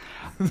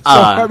 So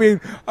I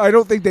mean, I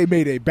don't think they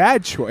made a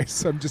bad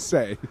choice. I'm just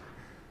saying.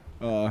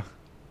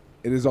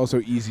 It is also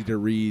easy to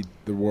read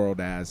the world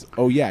as,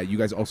 oh yeah, you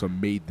guys also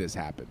made this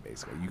happen,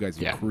 basically. You guys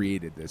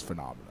created this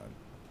phenomenon.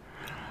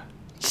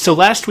 So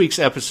last week's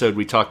episode,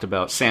 we talked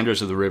about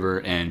Sanders of the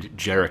River and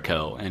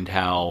Jericho, and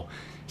how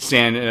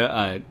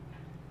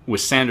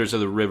with Sanders of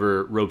the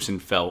River, Robeson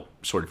felt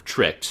sort of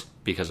tricked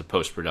because of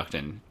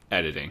post-production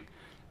editing,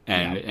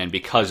 and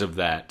because of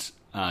that,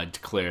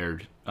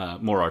 declared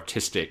more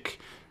artistic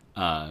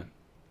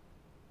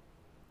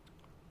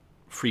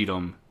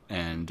freedom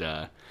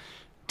and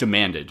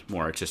demanded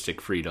more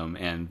artistic freedom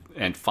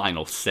and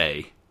final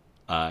say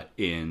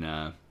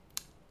in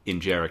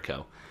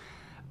Jericho.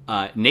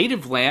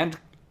 Native land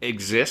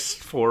exists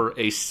for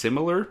a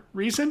similar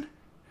reason.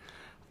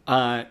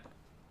 A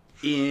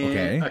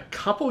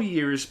couple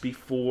years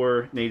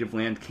before Native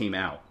Land came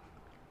out,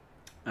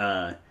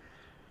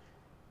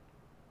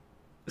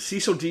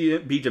 Cecil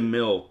B.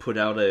 DeMille put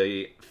out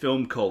a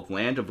film called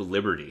Land of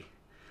Liberty,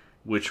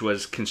 which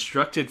was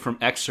constructed from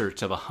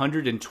excerpts of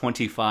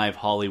 125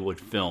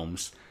 Hollywood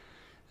films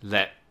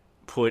that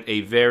put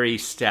a very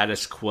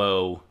status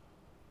quo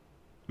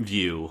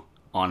view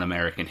on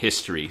American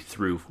history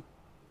through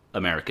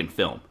American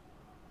film.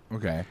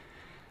 Okay.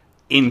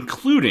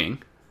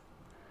 Including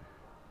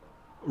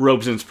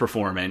Robeson's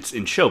performance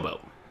in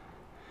Showboat.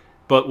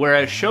 But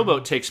whereas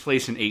Showboat takes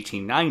place in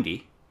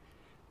 1890,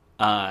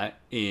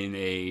 in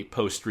a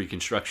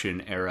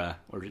post-Reconstruction era,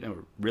 or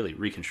really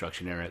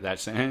Reconstruction era,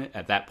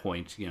 at that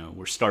point,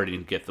 we're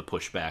starting to get the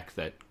pushback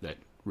that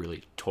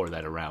really tore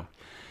that around.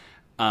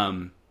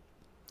 In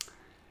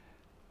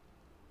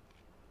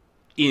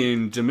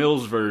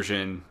DeMille's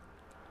version,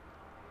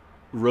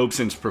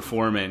 Robeson's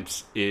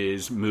performance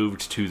is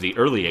moved to the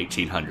early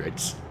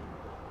 1800s.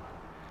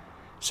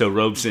 So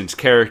Robeson's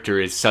character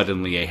is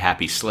suddenly a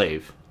happy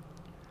slave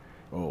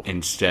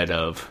instead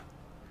of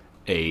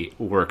a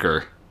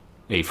worker,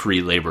 a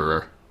free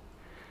laborer,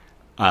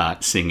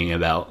 singing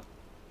about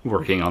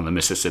working on the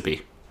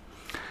Mississippi.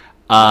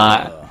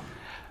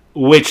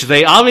 Which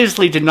they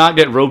obviously did not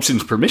get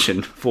Robeson's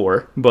permission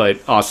for,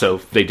 but also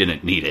they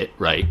didn't need it,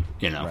 right?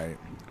 Right.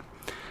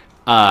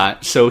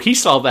 So he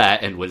saw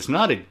that and was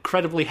not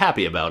incredibly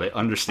happy about it,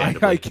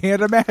 understandably. I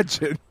can't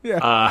imagine.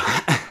 Yeah.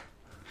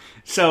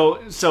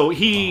 So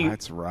he... Oh,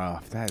 that's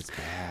rough. That's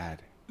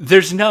bad.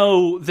 There's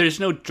no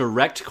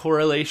direct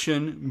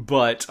correlation,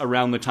 but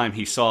around the time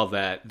he saw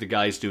that, the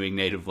guys doing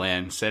Native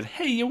Land said,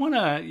 "Hey, you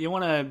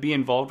wanna be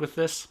involved with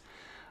this?"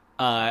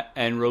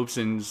 And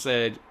Robeson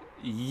said,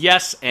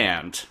 "Yes,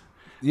 and."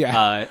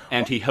 Yeah.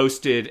 And he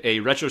hosted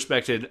a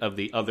retrospective of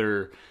the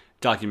other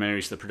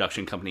documentaries the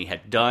production company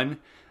had done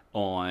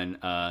on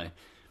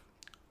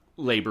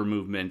labor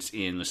movements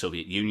in the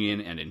Soviet Union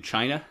and in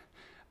China,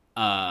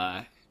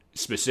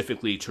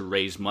 specifically to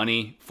raise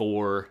money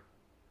for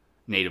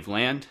Native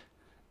Land.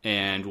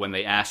 And when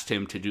they asked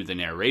him to do the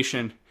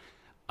narration,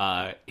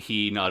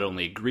 he not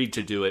only agreed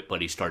to do it, but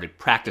he started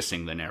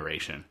practicing the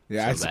narration.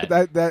 Yeah, so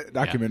that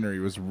documentary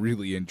was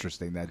really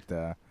interesting.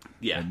 That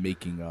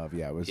making of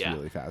was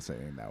really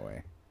fascinating that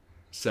way.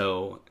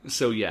 So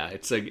yeah,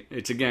 it's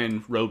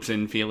again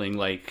Robeson feeling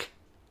like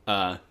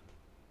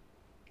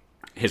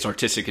his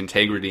artistic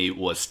integrity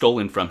was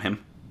stolen from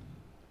him,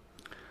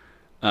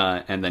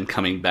 and then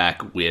coming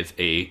back with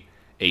a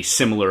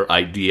similar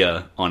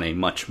idea on a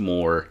much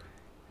more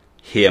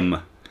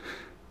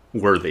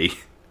him-worthy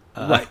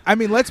right. I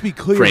mean, let's be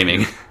clear.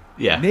 Framing.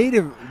 Yeah.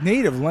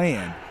 Native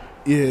Land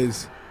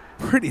is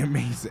pretty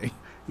amazing.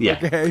 Yeah.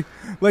 Okay?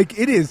 Like,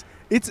 it is.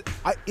 It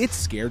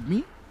scared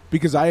me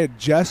because I had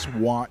just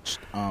watched...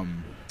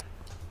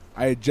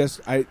 I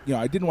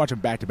didn't watch them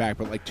back to back,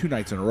 but like 2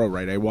 nights in a row,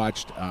 right? I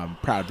watched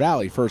Proud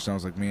Valley first, and I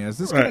was like, man, is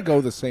this going to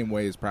go the same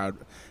way as Proud?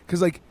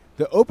 Because like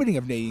the opening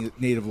of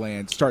Native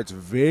Land starts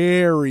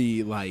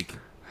very like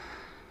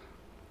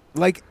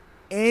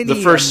any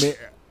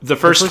the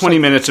first 20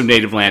 minutes of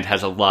Native Land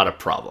has a lot of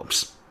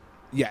problems.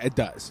 Yeah, it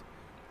does.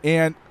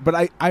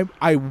 But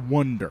I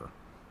wonder,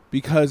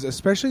 because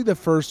especially the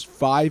first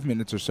 5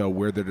 minutes or so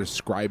where they're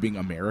describing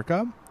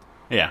America.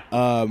 Yeah.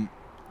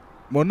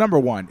 Well, number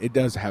one, it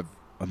does have.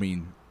 I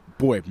mean,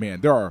 boy, does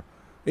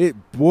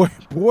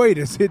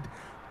it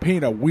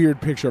paint a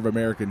weird picture of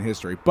American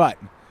history, but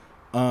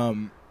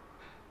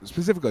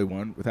specifically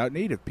one without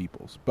native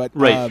peoples. But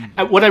right.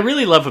 What I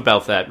really love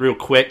about that, real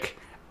quick,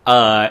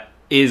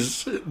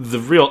 is the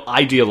real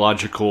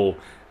ideological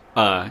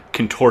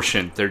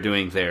contortion they're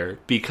doing there,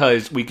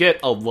 because we get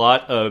a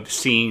lot of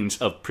scenes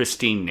of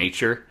pristine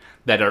nature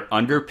that are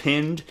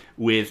underpinned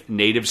with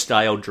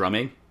native-style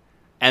drumming,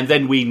 and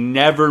then we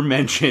never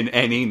mention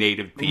any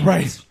native peoples.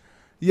 Right.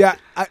 Yeah,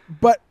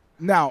 but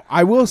now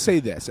I will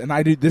say this, and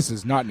this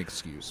is not an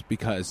excuse,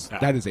 because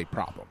that is a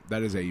problem.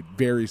 That is a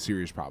very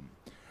serious problem.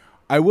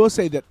 I will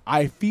say that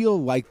I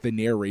feel like the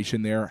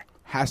narration there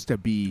has to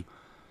be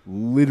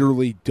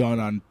literally done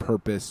on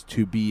purpose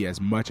to be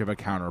as much of a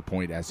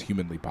counterpoint as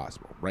humanly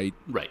possible, right?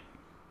 Right.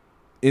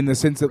 In the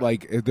sense that,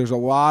 like, there's a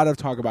lot of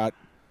talk about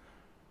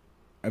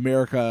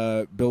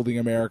America, building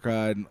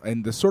America,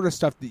 and the sort of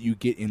stuff that you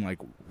get in, like,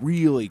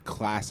 really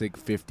classic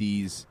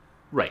 50s.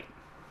 Right.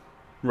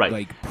 Right,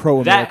 like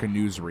pro-America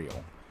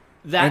newsreel.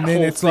 That and then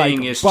whole it's thing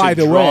like, is by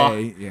to the draw,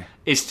 way,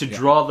 is to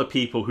draw the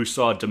people who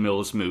saw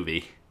DeMille's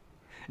movie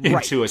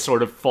into a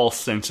sort of false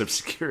sense of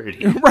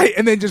security. Right,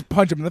 and then just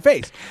punch him in the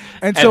face.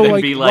 And so then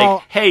like, be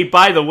like, hey,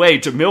 by the way,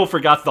 DeMille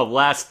forgot the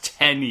last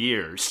 10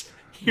 years.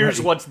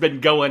 Here's what's been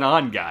going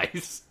on,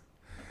 guys.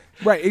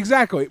 Right,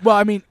 exactly. Well,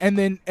 I mean, and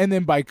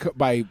then by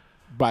taking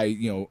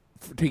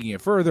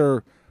it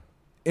further,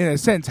 in a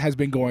sense, has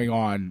been going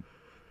on.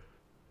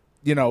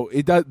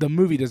 The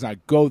movie does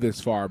not go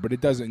this far, but it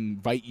does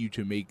invite you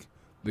to make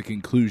the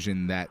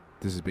conclusion that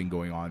this has been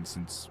going on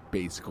since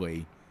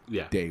basically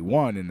day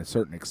one, in a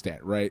certain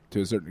extent, right? To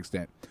a certain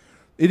extent,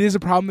 it is a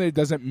problem that it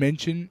doesn't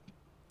mention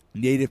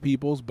Native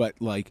peoples, but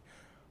like,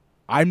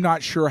 I'm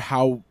not sure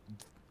how,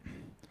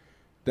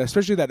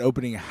 especially that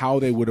opening, how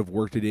they would have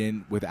worked it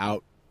in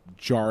without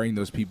jarring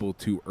those people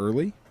too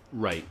early.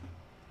 Right.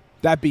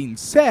 That being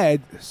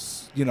said,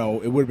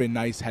 it would have been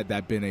nice had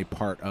that been a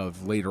part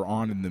of later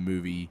on in the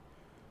movie,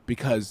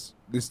 because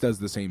this does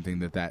the same thing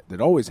that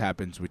always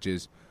happens, which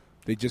is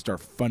they just are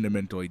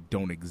fundamentally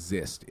don't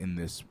exist in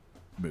this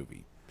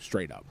movie,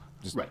 straight up.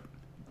 Just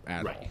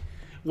at all.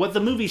 What the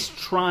movie's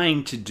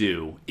trying to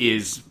do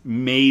is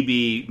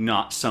maybe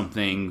not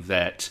something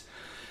that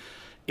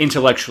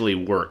intellectually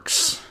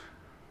works,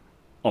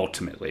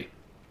 ultimately.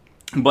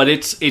 But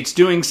it's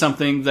doing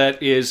something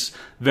that is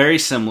very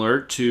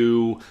similar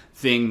to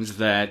things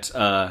that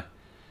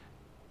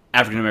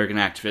African-American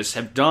activists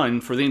have done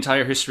for the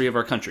entire history of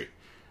our country.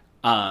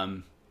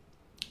 When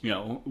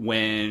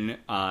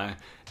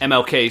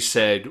MLK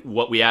said,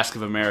 what we ask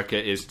of America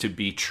is to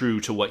be true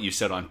to what you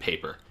said on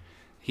paper.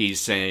 He's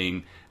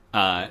saying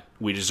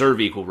we deserve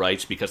equal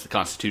rights because the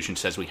Constitution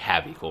says we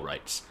have equal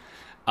rights.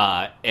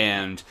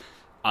 And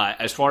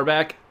as far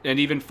back and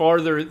even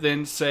farther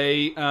than,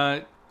 say,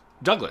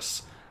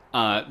 Douglas,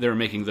 they're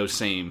making those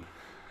same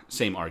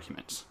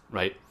arguments,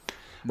 right?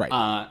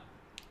 Right.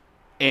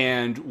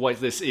 And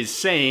what this is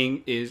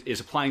saying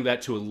is applying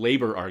that to a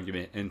labor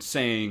argument and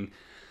saying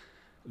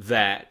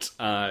that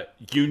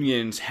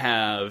unions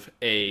have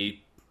a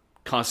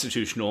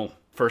constitutional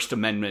First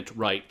Amendment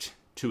right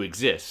to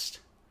exist,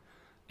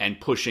 and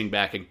pushing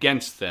back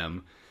against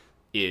them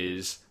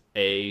is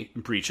a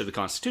breach of the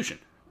Constitution.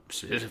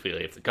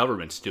 Specifically, if the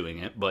government's doing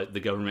it, but the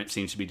government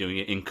seems to be doing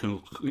it in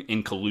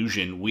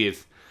collusion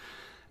with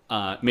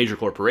major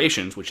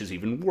corporations, which is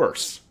even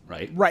worse,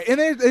 right? Right,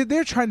 and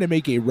they're trying to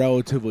make a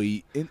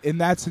relatively, in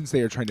that sense, they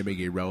are trying to make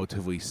a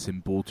relatively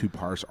simple to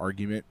parse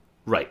argument.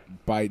 Right.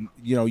 By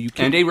you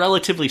can, and a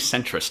relatively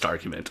centrist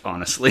argument,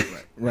 honestly.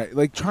 Right.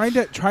 Like trying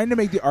to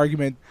make the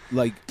argument,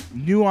 like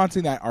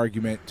nuancing that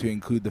argument to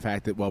include the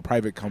fact that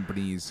private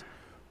companies,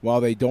 while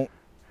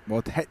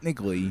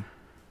technically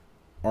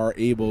are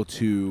able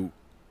to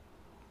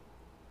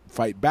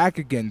fight back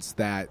against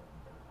that,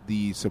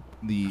 the sort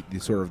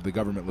of the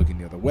government looking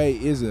the other way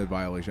is a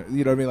violation.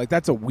 You know what I mean? Like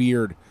that's a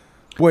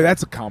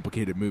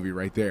complicated movie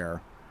right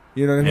there.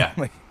 You know what I mean? Yeah.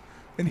 Like,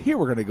 and here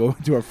we're going to go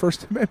into a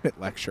First Amendment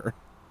lecture.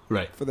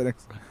 Right. For the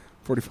next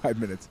 45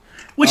 minutes.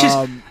 Which is,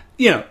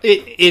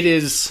 it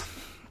is,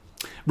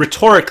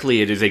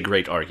 rhetorically, it is a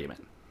great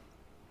argument.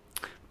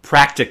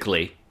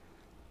 Practically,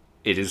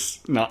 it is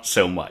not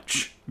so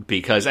much.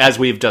 Because as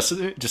we've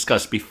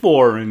discussed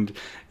before, and,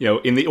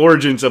 in the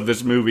origins of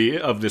this movie,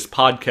 of this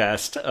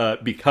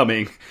podcast,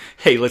 becoming,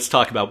 hey, let's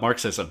talk about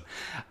Marxism.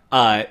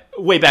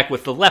 Way back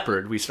with The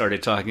Leopard, we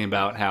started talking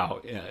about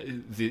how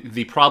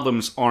the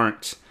problems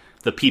aren't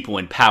the people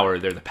in power,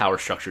 they're the power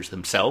structures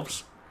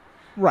themselves.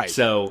 Right.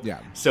 So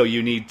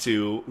you need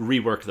to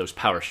rework those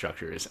power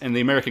structures, and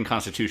the American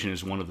Constitution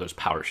is one of those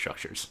power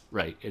structures.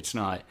 Right. It's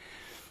not.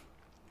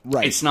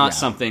 Right. It's not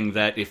something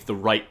that if the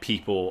right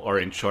people are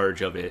in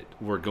charge of it,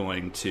 we're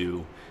going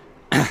to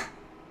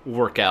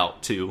work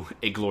out to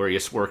a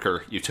glorious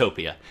worker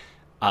utopia.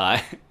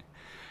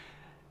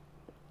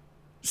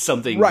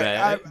 Something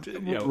that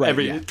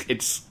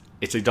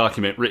it's a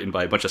document written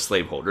by a bunch of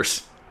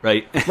slaveholders.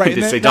 Right?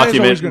 It's a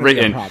document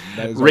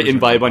written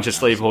by a bunch of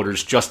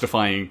slaveholders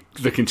justifying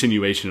the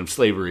continuation of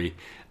slavery,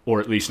 or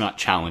at least not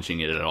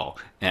challenging it at all,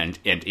 and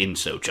in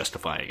so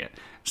justifying it.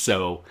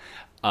 So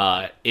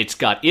it's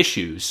got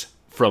issues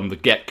from the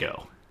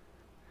get-go.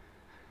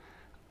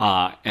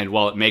 And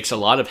while it makes a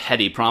lot of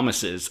heady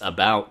promises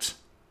about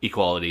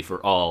equality for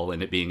all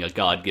and it being a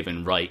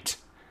God-given right,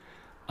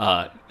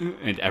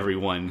 and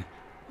everyone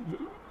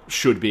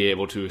should be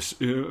able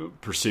to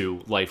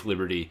pursue life,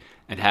 liberty,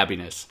 and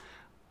happiness,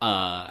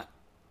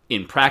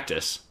 in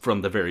practice,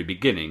 from the very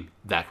beginning,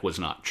 that was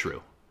not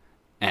true.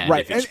 And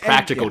if its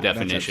practical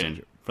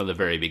definition from the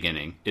very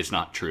beginning is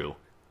not true,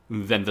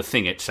 then the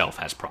thing itself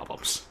has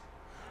problems.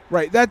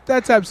 Right,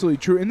 that's absolutely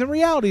true. And the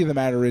reality of the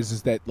matter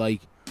is that,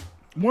 like,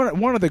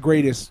 one of the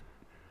greatest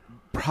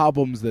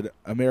problems that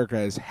America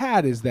has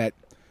had is that,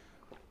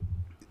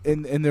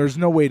 and there's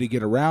no way to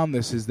get around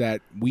this, is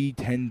that we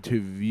tend to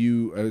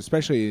view,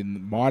 especially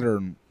in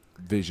modern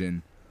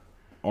vision,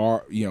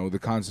 the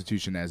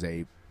Constitution as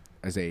a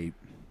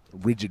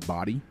rigid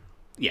body.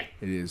 Yeah,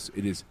 it is.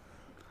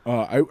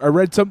 I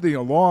read something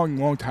a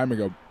long time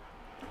ago.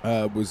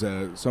 Was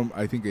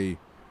I think a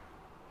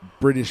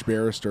British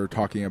barrister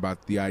talking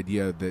about the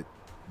idea that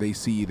they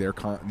see their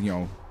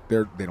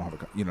they don't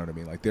have you know what I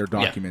mean? Like they're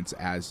documents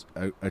as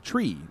a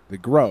tree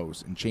that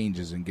grows and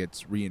changes and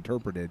gets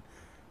reinterpreted,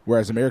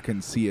 whereas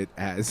Americans see it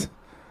as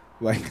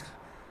like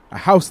a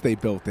house they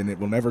built and it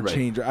will never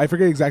change. I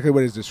forget exactly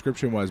what his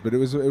description was, but it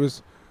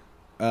was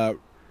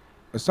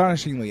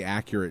astonishingly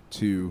accurate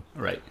to.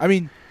 Right. I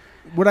mean,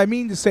 what I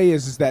mean to say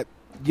is that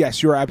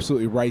yes, you're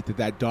absolutely right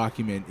that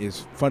document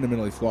is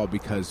fundamentally flawed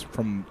because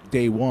from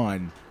day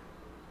one,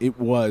 it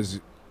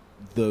was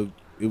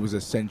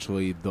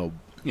essentially the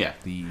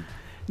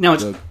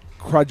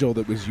cudgel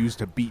that was used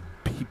to beat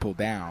people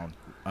down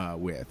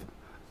with.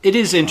 It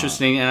is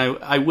interesting, and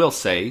I will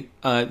say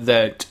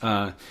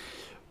that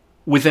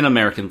within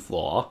American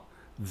law,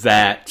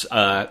 that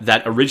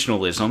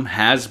originalism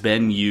has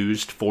been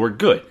used for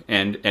good,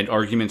 and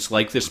arguments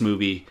like this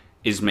movie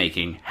is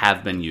making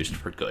have been used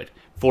for good.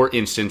 For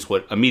instance,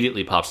 what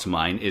immediately pops to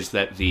mind is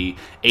that the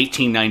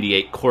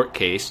 1898 court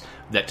case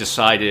that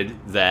decided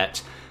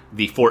that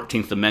the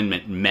 14th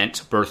Amendment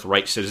meant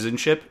birthright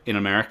citizenship in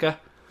America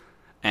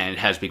and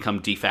has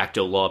become de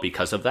facto law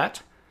because of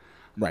that.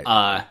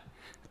 Right.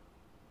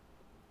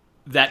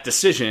 That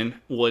decision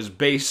was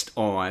based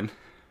on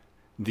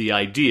the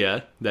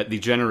idea that the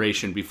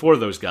generation before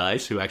those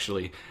guys who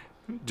actually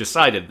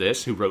decided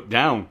this, who wrote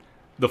down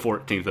the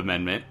 14th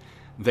Amendment,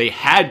 they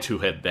had to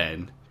have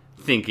been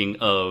thinking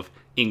of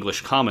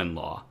English common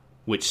law,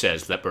 which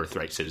says that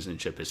birthright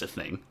citizenship is a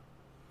thing.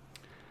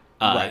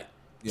 Right.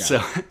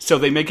 Yeah. So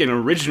they make an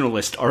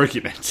originalist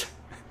argument.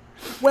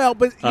 Well,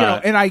 but you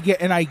know, and I get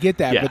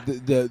that. Yeah.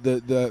 But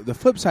the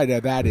flip side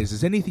of that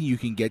is anything you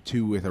can get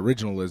to with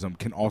originalism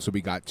can also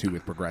be got to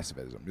with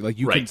progressivism. Like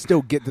you can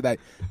still get to that.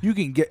 You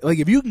can get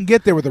if you can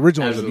get there with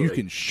originalism, Absolutely. You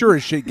can sure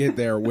as shit get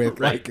there with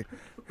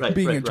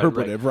being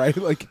interpretive, right?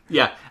 Like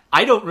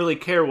I don't really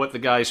care what the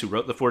guys who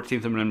wrote the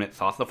 14th Amendment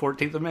thought the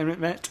 14th Amendment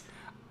meant.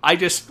 I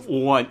just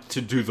want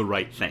to do the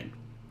right thing.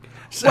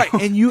 So. Right,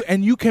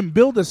 and you can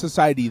build a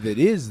society that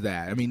is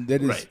that. I mean,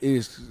 that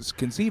is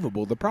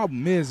conceivable. The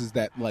problem is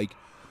that like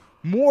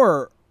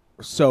more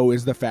so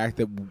is the fact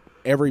that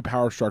every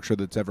power structure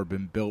that's ever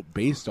been built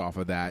based off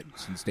of that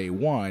since day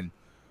one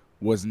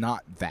was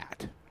not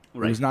that.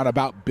 Right. It was not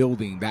about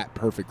building that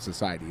perfect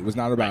society. It was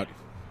not about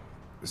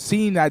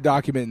seeing that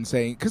document and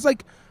saying because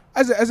like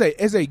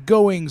as a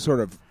going sort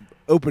of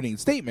opening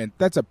statement,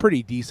 that's a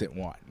pretty decent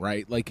one,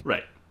 right? Like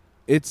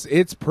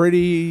It's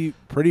pretty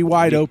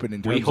wide open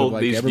in terms of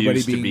like these everybody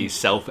views being to be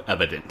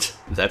self-evident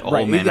that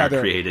all men are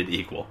created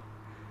equal.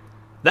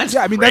 That's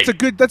I mean great.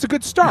 that's a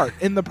good start.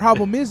 And the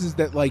problem is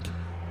that like,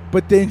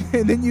 but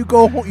then you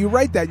go home, you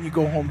write that and you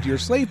go home to your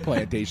slave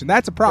plantation.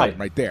 That's a problem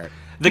right there.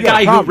 The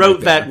guy who wrote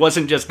that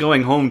wasn't just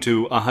going home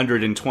to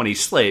 120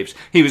 slaves.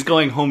 He was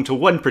going home to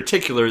one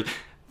particular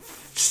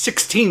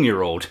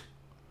 16-year-old.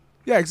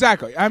 Yeah,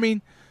 exactly. I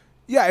mean,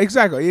 yeah,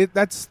 exactly.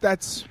 That's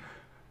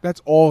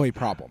all a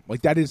problem.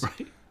 Like that is,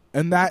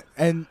 and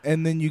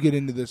then you get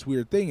into this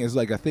weird thing is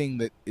like a thing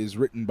that is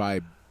written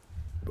by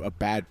a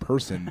bad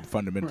person,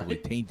 fundamentally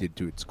tainted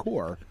to its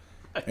core,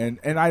 and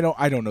I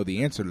don't know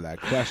the answer to that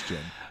question,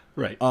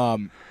 right?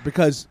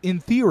 Because in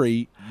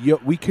theory,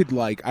 we could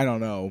like I don't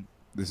know.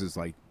 This is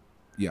like,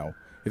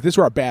 if this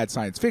were a bad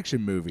science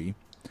fiction movie,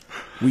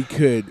 we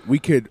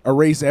could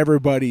erase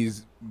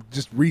everybody's,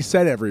 just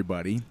reset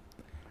everybody.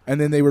 And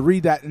then they would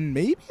read that, and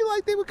maybe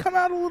like they would come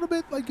out a little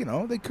bit like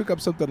they cook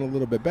up something a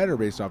little bit better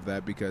based off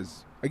that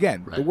because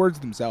again, the words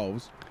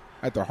themselves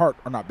at their heart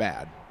are not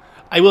bad.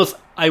 I will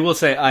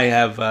say I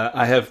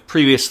have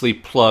previously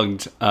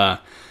plugged Ibram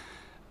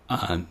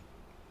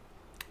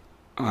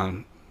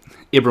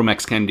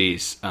X.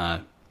 Kendi's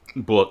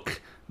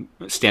book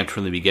Stamped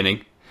from the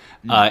Beginning,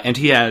 and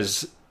he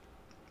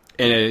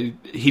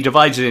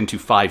divides it into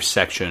 5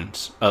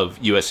 sections of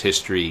U.S.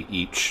 history,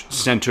 each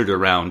centered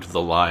around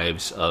the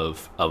lives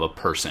of a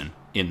person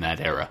in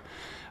that era.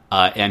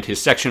 And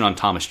his section on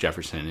Thomas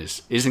Jefferson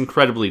is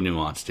incredibly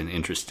nuanced and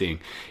interesting,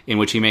 in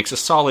which he makes a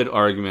solid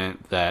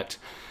argument that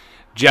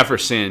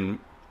Jefferson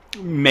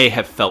may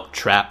have felt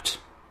trapped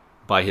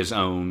by his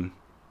own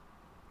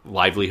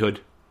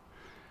livelihood.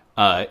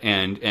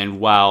 And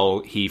while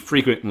he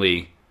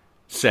frequently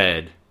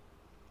said,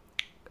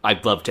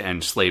 "I'd love to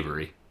end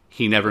slavery,"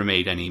 he never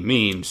made any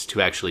means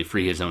to actually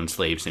free his own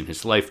slaves in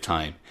his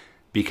lifetime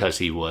because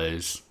he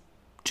was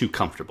too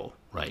comfortable,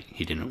 right?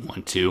 He didn't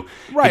want to.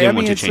 He didn't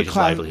want to change his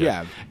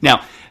livelihood.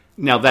 Yeah.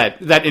 Now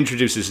that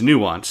introduces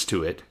nuance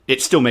to it.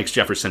 It still makes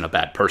Jefferson a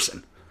bad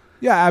person.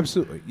 Yeah,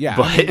 absolutely. Yeah,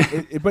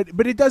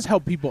 but it does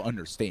help people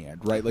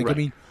understand, right? Like I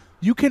mean,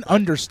 you can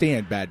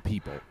understand bad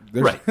people.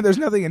 There's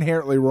nothing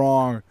inherently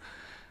wrong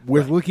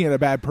with looking at a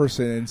bad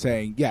person and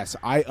saying, "Yes,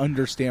 I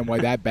understand why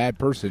that bad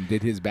person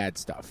did his bad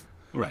stuff."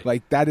 Right.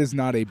 Like that is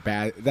not a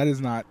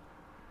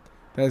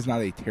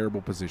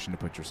terrible position to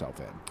put yourself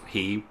in.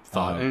 He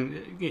thought, and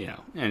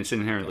it's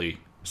an inherently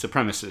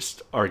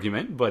supremacist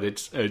argument, but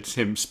it's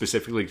him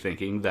specifically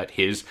thinking that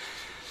his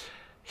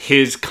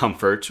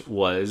comfort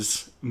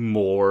was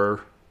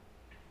more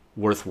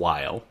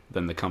worthwhile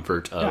than the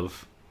comfort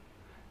of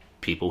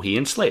people he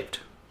enslaved.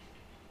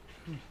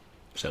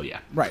 So yeah.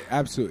 Right,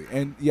 absolutely.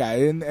 And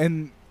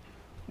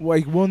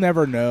like we'll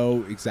never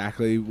know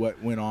exactly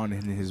what went on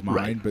in his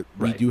mind, but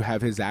we right. do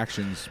have his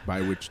actions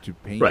by which to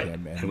paint right.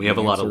 him, and we have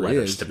a lot of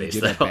letters to base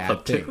that off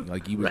of too.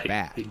 Like he was right.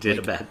 bad. He did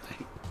a bad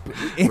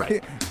thing.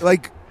 Right.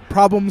 Like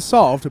problem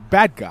solved.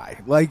 Bad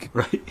guy. Like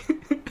right.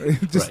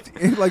 just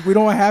like we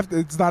don't have to.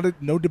 It's not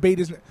no debate.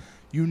 Isn't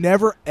you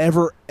never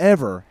ever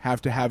ever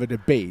have to have a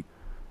debate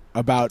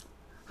about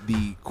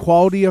the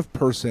quality of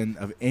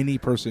any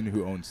person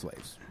who owns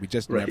slaves. We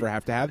just never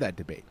have to have that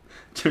debate.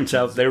 Turns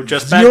out they were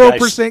just bad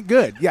guys. 0%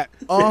 good. Yeah.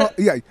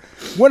 Yeah.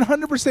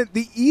 100%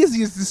 the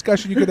easiest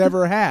discussion you could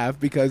ever have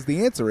because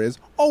the answer is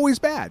always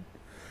bad.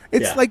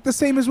 It's like the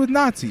same as with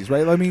Nazis,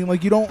 right? I mean,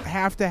 like you don't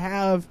have to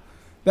have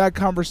that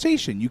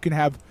conversation. You can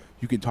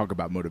talk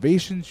about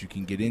motivations, you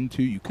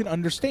can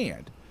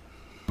understand.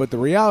 But the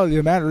reality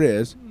of the matter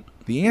is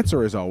the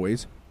answer is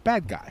always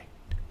bad guy.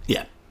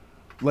 Yeah.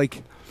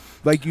 Like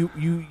you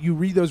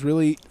read those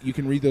really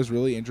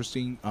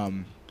interesting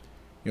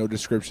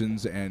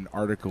descriptions and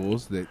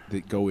articles that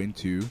go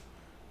into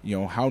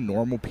how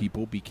normal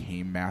people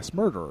became mass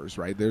murderers,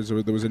 right? There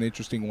was an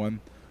interesting one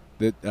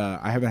that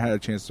I haven't had a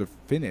chance to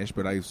finish,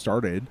 but I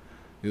started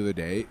the other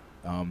day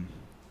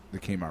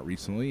that came out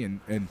recently,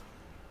 and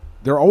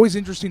they're always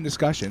interesting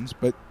discussions,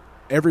 but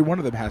every one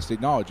of them has to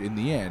acknowledge in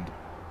the end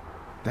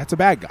that's a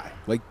bad guy.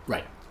 Like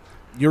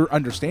you're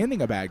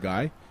understanding a bad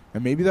guy.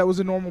 And maybe that was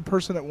a normal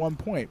person at one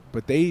point,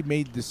 but they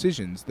made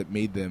decisions that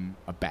made them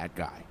a bad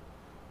guy.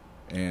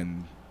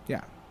 And,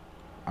 yeah,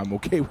 I'm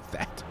okay with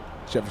that.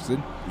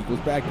 Jefferson equals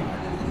bad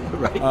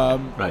guy.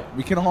 Right.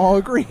 We can all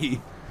agree,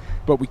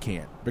 but we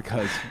can't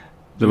because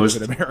we live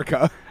in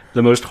America.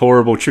 The most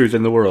horrible truth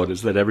in the world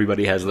is that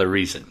everybody has their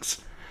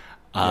reasons.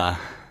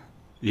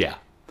 Yeah.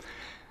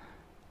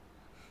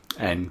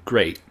 And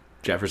great.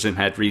 Jefferson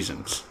had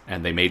reasons,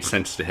 and they made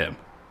sense to him.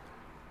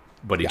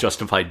 But he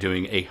justified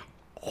doing a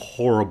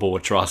horrible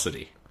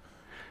atrocity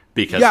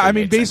because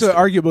basically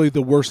arguably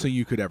the worst thing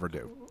you could ever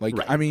do. Like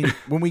I mean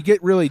when we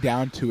get really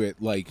down to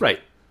it, like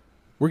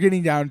we're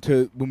getting down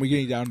to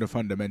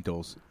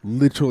fundamentals,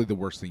 literally the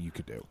worst thing you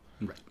could do.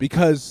 Right.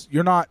 Because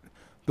you're not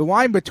the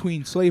line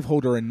between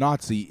slaveholder and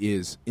Nazi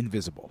is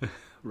invisible.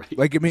 Right.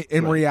 Like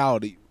in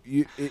reality,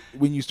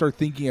 when you start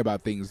thinking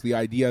about things, the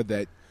idea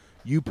that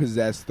you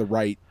possess the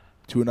right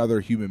to another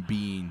human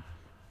being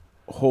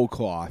whole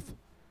cloth,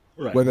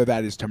 whether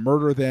that is to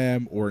murder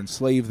them or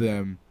enslave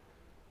them,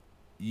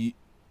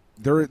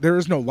 there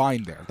is no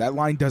line there. That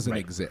line doesn't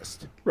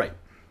exist. Right.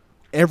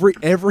 Every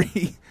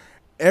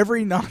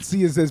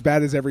Nazi is as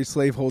bad as every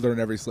slaveholder,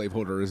 and every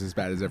slaveholder is as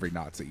bad as every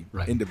Nazi.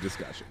 Right. End of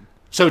discussion.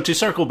 So to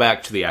circle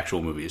back to the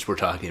actual movies we're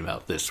talking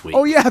about this week.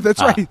 Oh yeah,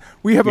 that's right.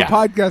 We have a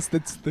podcast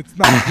that's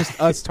not just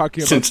us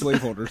talking about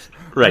slaveholders.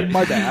 Right.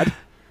 My bad.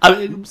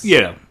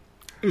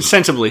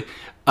 Sensibly,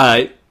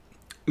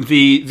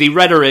 the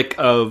rhetoric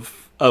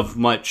of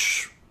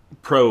much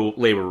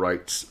pro-labor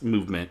rights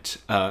movement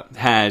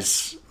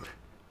has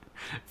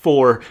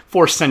for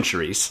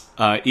centuries,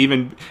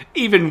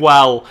 even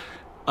while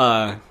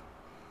I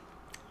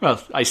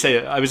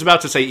was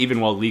about to say even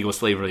while legal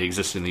slavery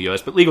exists in the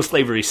U.S., but legal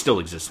slavery still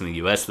exists in the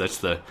U.S. That's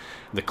the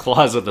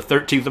clause of the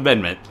 13th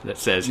Amendment that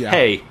says,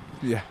 hey,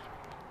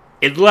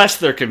 unless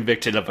they're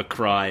convicted of a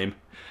crime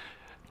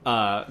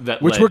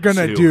which we're going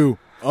to do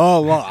a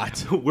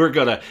lot. We're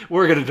gonna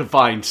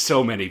define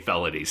so many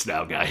felonies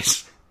now,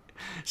 guys.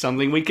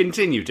 Something we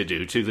continue to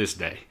do to this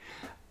day.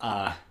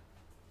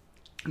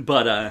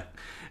 But a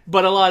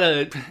lot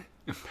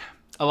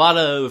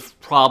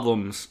of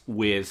problems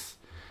with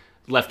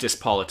leftist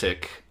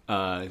politic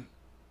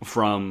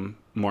from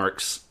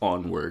Marx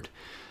onward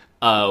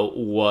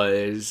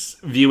was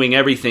viewing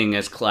everything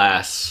as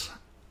class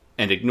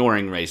and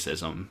ignoring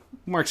racism.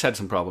 Marx had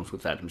some problems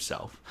with that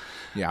himself.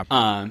 Yeah.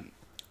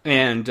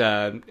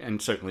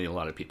 And certainly a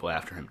lot of people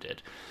after him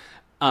did.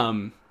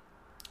 And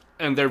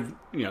they're,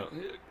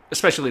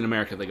 especially in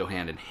America, they go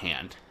hand in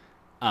hand.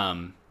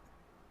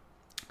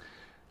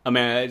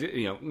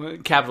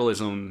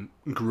 Capitalism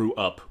grew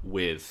up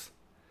with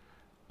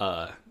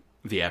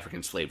the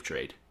African slave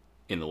trade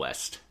in the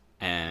West,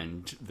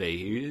 and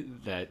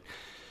that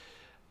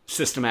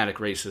systematic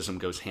racism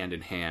goes hand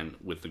in hand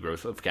with the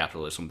growth of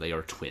capitalism. They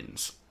are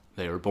twins.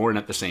 They are born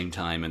at the same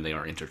time, and they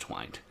are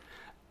intertwined.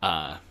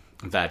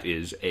 That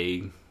is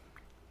a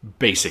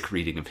basic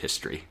reading of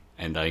history,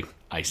 and I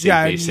say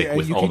basic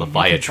with all the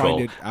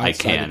vitriol I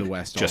can.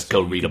 Just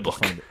go read a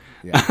book.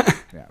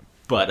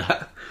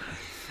 But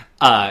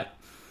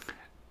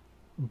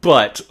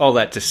all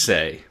that to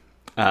say,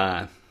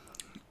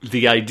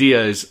 the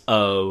ideas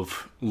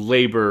of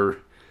labor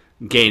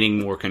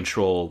gaining more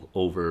control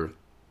over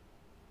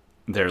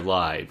their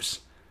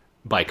lives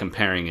by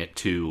comparing it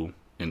to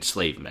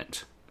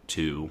enslavement,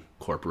 to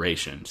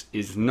corporations,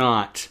 is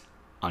not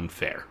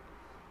unfair.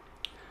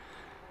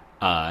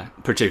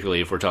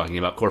 Particularly if we're talking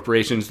about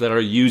corporations that are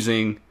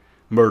using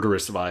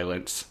murderous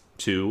violence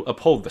to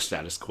uphold the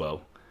status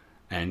quo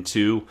and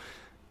to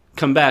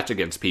combat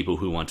against people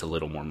who want a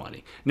little more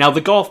money. Now,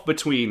 the gulf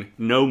between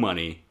no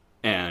money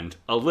and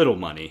a little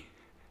money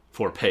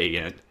for pay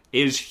in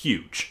is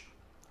huge.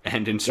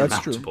 and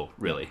insurmountable,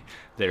 really.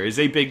 There is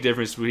a big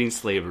difference between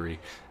slavery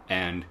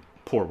and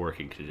poor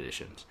working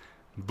conditions.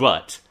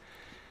 But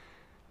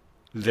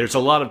there's a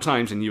lot of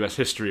times in U.S.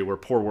 history where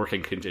poor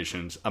working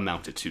conditions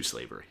amounted to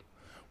slavery.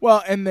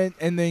 Well, and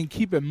then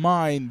keep in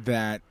mind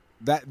that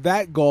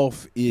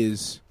gulf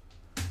is,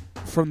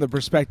 from the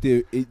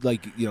perspective,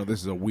 this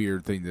is a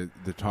weird thing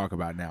to talk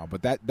about now,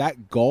 but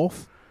that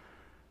gulf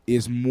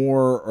is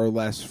more or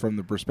less from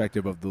the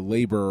perspective of the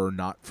laborer,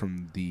 not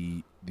from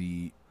the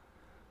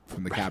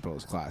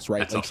capitalist class, right?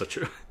 That's also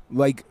true.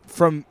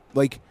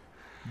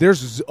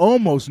 There's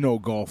almost no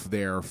gulf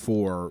there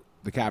for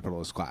the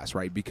capitalist class,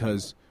 right?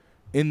 Because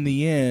in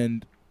the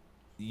end,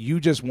 you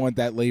just want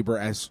that labor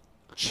as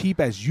cheap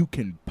as you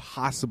can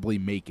possibly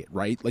make it,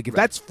 right? Like, if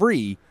that's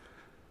free,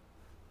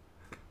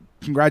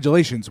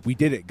 congratulations, we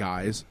did it,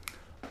 guys.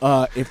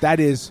 If that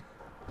is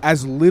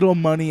as little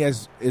money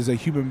as a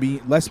human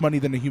being, less money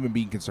than a human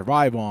being can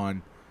survive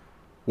on,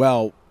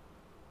 well,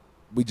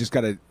 we just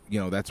got to,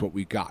 that's what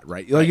we got,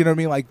 right? Like, you know what I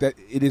mean? Like, that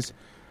it is,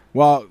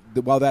 while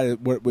that is,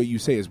 what you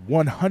say is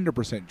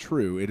 100%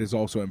 true, it is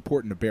also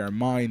important to bear in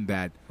mind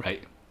that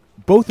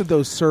both of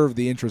those serve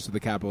the interest of the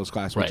capitalist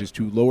class, which is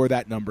to lower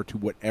that number to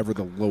whatever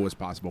the lowest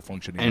possible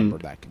functioning number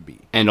that can be.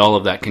 And all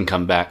of that can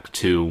come back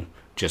to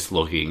just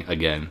looking,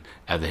 again,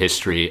 at the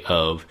history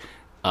of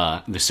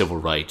the civil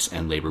rights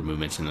and labor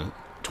movements in the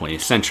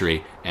 20th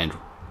century, and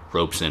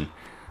Robeson,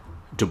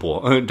 Du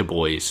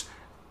Bois,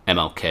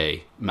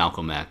 MLK,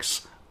 Malcolm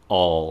X,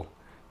 all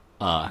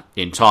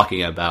in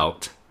talking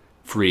about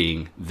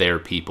freeing their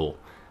people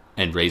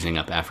and raising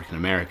up African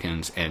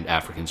Americans and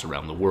Africans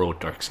around the world,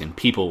 dark-skinned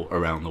people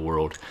around the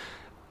world.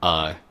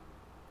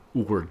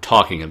 We're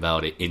talking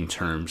about it in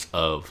terms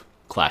of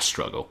class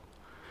struggle.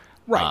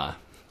 Right.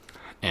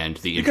 And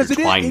the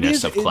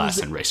intertwinedness of class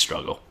and race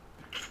struggle.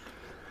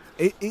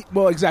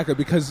 Well, exactly,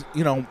 because,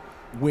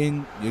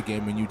 when you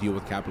deal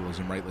with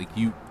capitalism, right, like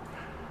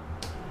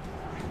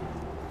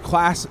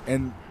class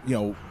and,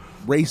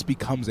 race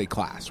becomes a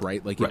class,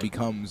 right? Like, it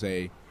becomes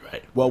a,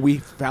 well, we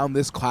found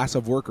this class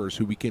of workers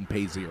who we can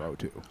pay zero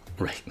to.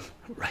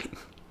 Right.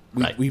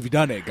 We've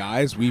done it,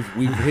 guys. We've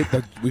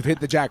hit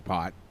the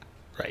jackpot.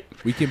 Right.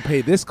 We can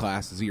pay this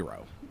class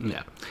zero.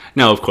 Yeah.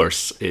 Now, of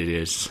course, it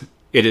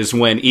is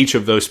when each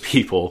of those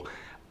people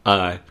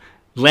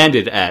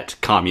landed at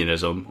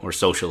communism or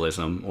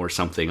socialism or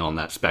something on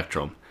that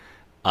spectrum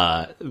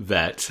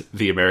that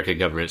the American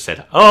government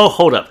said, "Oh,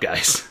 hold up,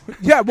 guys.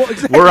 Yeah, well,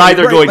 exactly. We're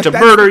either going to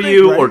murder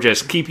you or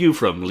just keep you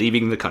from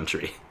leaving the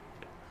country."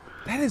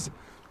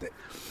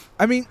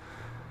 I mean,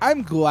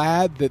 I'm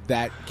glad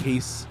that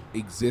case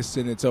exists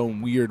in its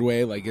own weird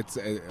way. Like, it's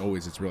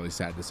really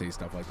sad to say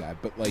stuff like that,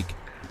 but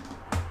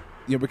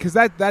because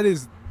that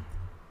is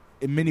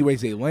in many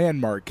ways a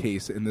landmark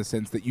case in the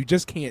sense that you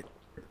just can't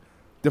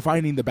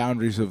defining the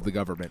boundaries of the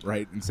government,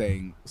 right, and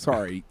saying,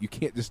 sorry, you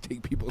can't just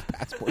take people's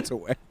passports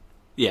away.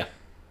 Yeah.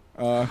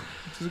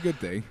 Which is a good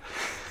thing.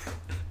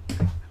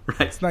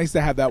 Right. It's nice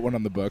to have that one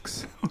on the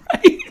books.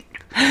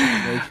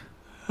 Right.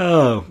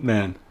 Oh,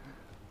 man.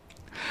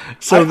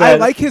 So I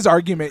like his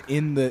argument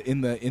in the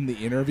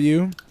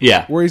interview.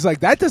 Yeah. Where he's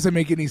like, that doesn't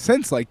make any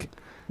sense. Like,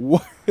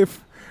 what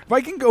if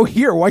I can go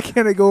here, why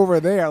can't I go over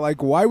there?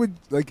 Like, why would,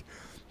 like,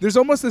 there's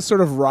almost this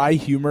sort of wry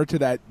humor to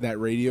that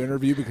radio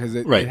interview because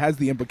it has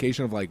the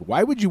implication of, like,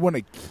 why would you want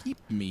to keep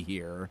me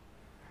here?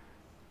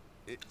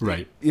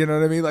 Right. You know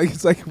what I mean? Like,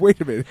 it's like,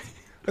 wait a minute.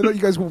 I thought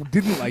you guys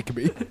didn't like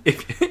me.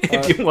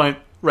 If you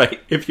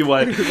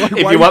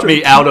want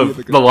me out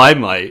of the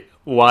limelight,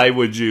 why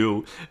would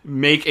you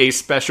make a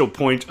special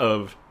point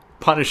of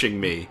punishing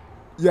me?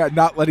 Yeah,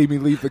 not letting me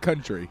leave the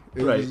country.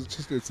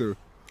 It's a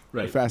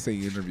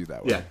fascinating interview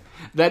that way.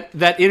 Yeah,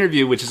 that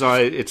interview, which is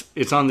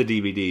it's on the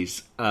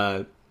DVDs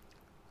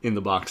in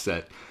the box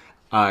set,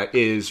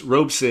 is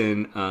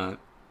Robeson.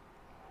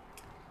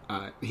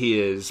 He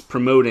is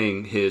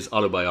promoting his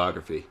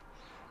autobiography,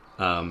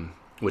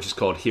 which is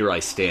called "Here I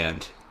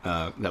Stand."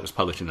 That was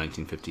published in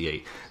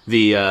 1958.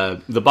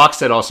 The box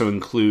set also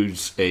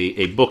includes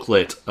a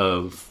booklet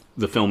of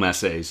the film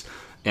essays,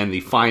 and the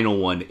final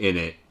one in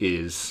it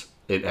is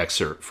an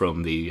excerpt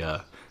from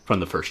the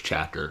first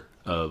chapter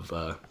of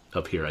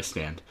 "Here I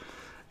Stand,"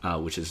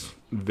 which is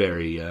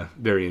very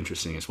very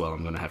interesting as well.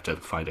 I'm going to have to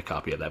find a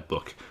copy of that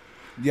book.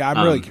 Yeah,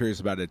 I'm really curious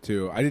about it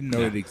too. I didn't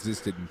know it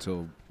existed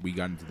until we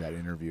got into that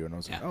interview, and I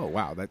was like, "Oh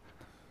wow, that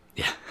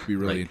would be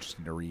really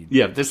interesting to read."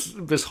 Yeah,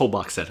 this whole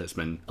box set has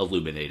been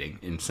illuminating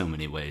in so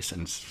many ways,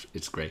 and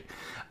it's great.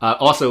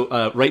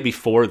 Also, right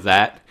before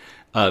that,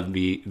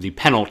 the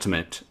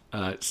penultimate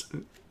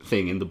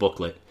thing in the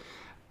booklet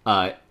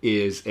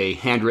is a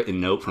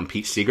handwritten note from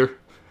Pete Seeger.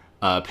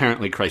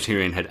 Apparently,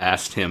 Criterion had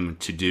asked him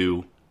to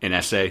do an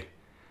essay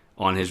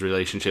on his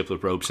relationship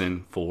with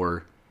Robeson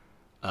for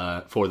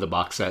the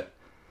box set.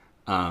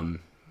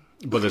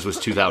 But this was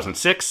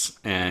 2006,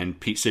 and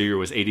Pete Seeger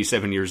was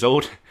 87 years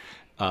old,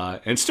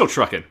 and still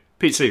trucking.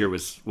 Pete Seeger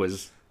was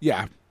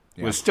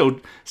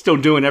still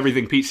doing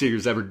everything Pete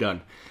Seeger's ever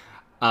done.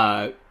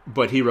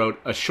 But he wrote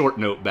a short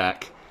note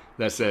back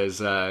that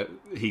says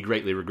he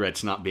greatly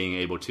regrets not being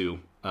able to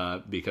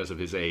because of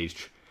his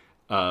age.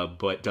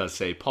 But does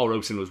say Paul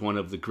Robeson was one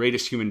of the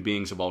greatest human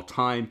beings of all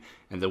time,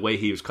 and the way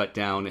he was cut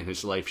down and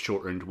his life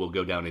shortened will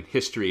go down in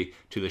history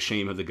to the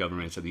shame of the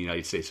governments of the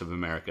United States of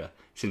America.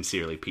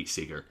 Sincerely, Pete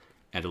Seeger.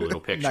 And a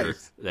little picture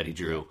Nice. that he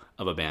drew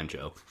of a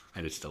banjo,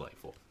 and it's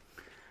delightful.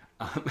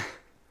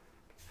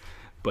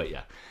 But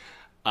yeah,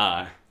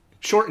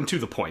 short and to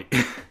the point,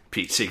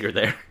 Pete Seeger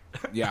there.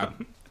 Yeah.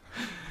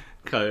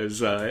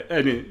 Because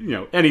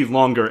any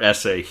longer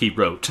essay he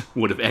wrote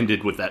would have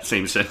ended with that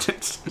same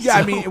sentence. Yeah,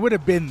 I mean, it would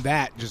have been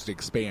that just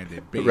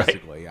expanded,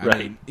 basically. Right. I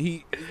mean,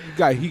 he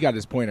got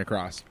his point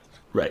across.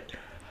 Right.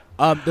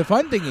 The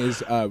fun thing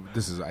is,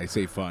 I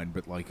say fun,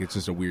 but like it's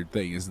just a weird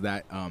thing, is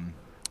that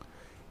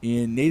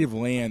in Native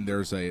Land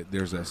there's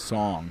a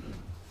song.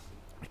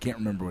 I can't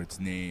remember what its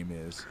name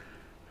is,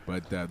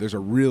 but there's a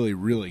really,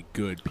 really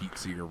good Pete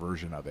Seeger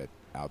version of it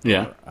out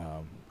there.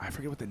 Yeah. I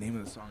forget what the name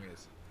of the song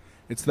is.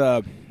 It's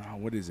the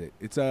what is it?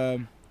 It's oh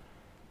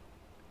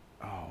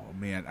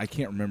man, I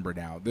can't remember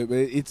now.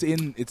 It's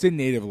in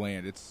Native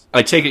Land. It's.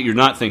 I take it you're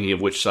not thinking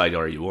of Which Side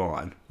Are You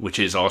On, which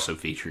is also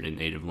featured in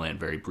Native Land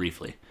very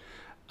briefly.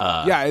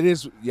 Yeah, it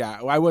is.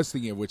 Yeah, I was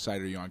thinking of Which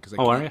Side Are You On because I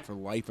can't for the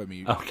life of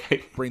me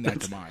bring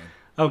that to mind.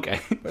 Okay,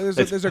 but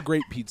there's a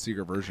great Pete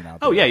Seeger version out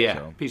there. Oh yeah.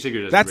 So. Pete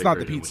Seeger does. That's not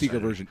the Pete Seeger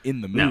version in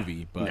the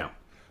movie, no.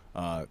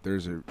 but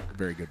there's a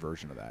very good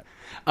version of that.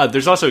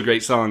 There's also a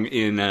great song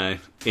in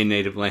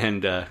Native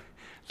Land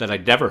that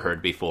I'd never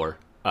heard before,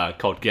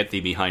 called "Get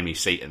Thee Behind Me,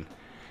 Satan,"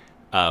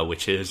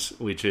 which is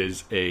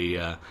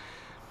a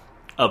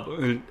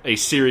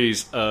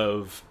series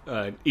of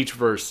each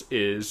verse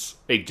is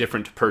a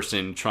different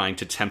person trying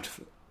to tempt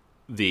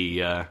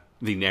the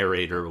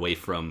narrator away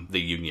from the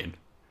Union.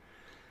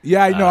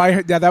 Yeah, I know. I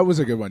heard, that was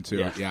a good one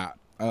too. Yeah,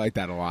 I like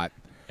that a lot.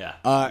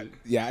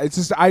 Yeah, it's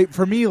just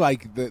for me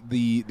like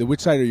the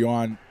Which Side Are You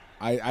On?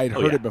 I'd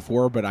heard it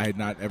before, but I had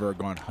not ever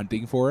gone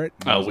hunting for it.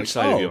 Which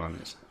side are you on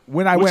this?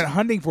 When I went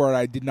hunting for it,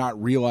 I did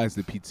not realize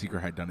that Pete Seeger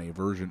had done a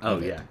version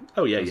of it.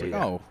 Oh, yeah. Oh,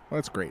 well,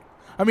 that's great.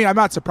 I mean, I'm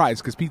not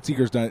surprised because Pete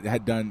Seeger's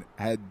had done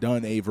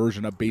a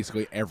version of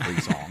basically every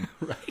song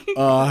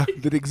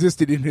that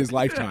existed in his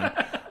lifetime.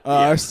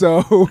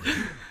 So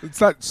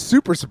it's not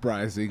super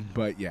surprising,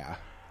 but yeah.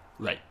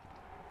 Right.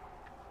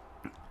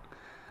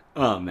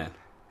 Oh, man.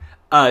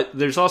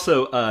 There's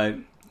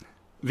also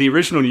the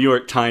original New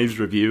York Times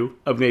review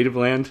of Native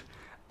Land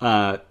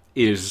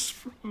is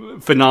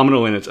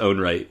phenomenal in its own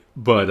right,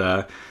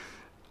 but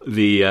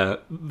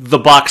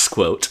the box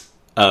quote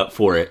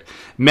for it: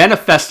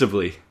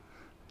 manifestively,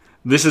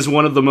 this is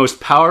one of the most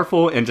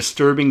powerful and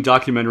disturbing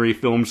documentary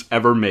films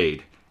ever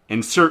made,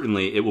 and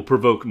certainly it will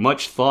provoke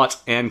much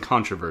thought and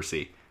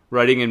controversy.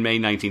 Writing in May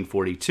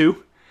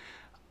 1942,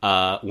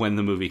 when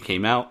the movie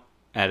came out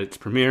at its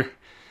premiere,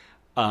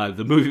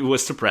 the movie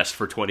was suppressed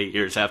for 20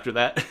 years after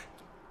that.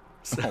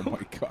 So, oh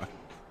my god!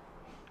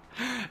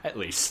 At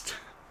least.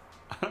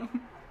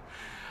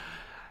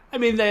 I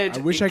mean, I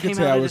wish I could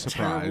say I was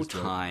surprised.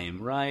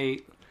 Time,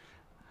 right?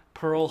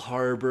 Pearl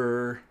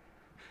Harbor,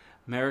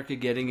 America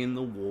getting in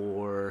the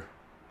war,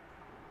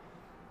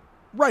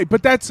 right?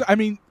 But that's, I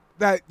mean,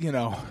 that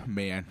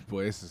man,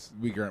 boy,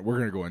 we're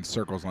gonna go in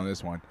circles on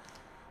this one.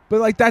 But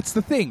like, that's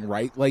the thing,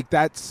 right? Like,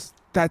 that's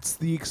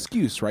the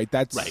excuse, right?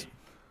 That's right.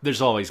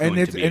 There's always going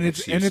to be an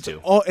excuse too.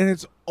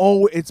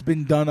 It's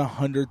been done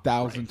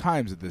 100,000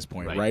 times at this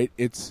point, right?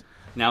 It's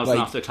now's like,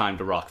 not the time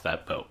to rock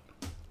that boat.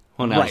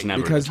 Well, now's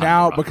never because the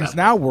time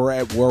now we're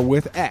at war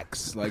with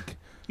X, like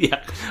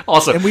yeah.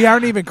 Also, and we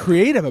aren't even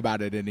creative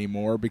about it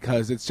anymore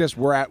because it's just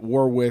we're at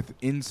war with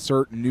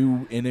insert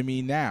new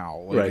enemy now.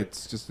 Like, right.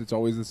 It's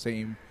always the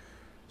same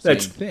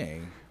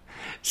thing.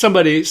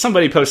 Somebody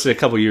posted a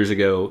couple years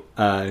ago,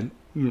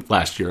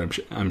 last year,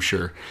 I'm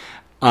sure,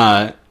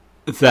 that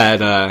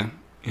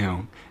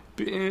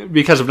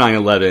because of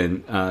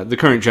 9/11, the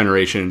current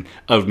generation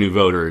of new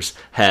voters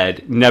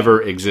had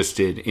never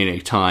existed in a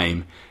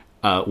time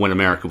when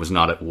America was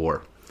not at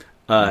war.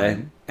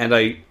 And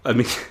I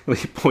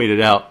immediately pointed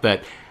out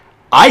that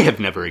I have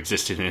never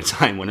existed in a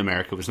time when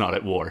America was not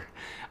at war.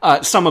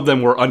 Some of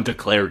them were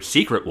undeclared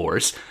secret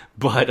wars,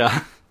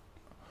 but...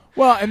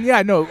 Well, and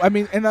yeah, no, I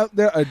mean, and a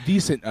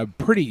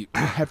pretty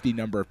hefty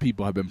number of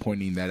people have been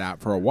pointing that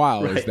out for a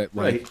while, is that,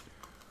 like,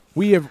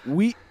 we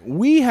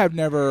have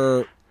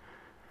never...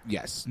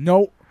 Yes.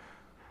 No.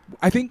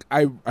 I think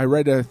I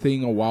read a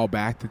thing a while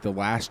back that the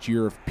last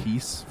year of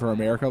peace for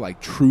America, like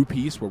true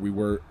peace, where we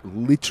were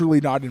literally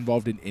not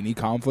involved in any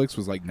conflicts,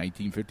 was like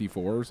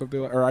 1954 or something,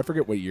 or I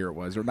forget what year it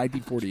was, or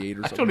 1948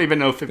 or something. I don't even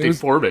know if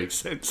 54 makes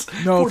sense.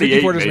 No,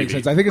 54 doesn't make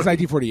sense. I think it's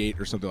 1948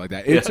 or something like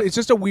that. It's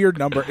just a weird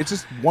number. It's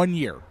just 1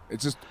 year.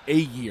 It's just a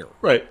year.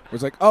 Right.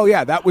 It's like, oh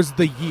yeah, that was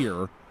the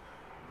year,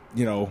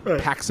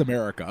 Pax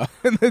America.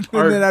 and then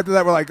after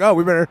that, we're like, oh,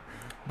 we better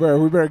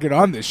get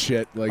on this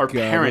shit. Like, our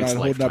parents' we're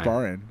not holding up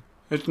our end.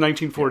 It's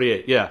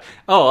 1948, yeah.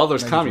 Oh, all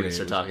those communists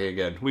are talking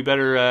again. We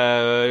better,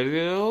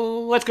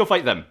 let's go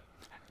fight them.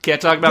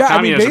 Can't talk about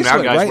communism now,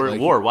 guys. Right? We're at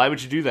war. Why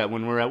would you do that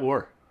when we're at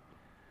war?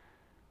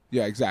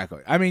 Yeah,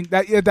 exactly. I mean,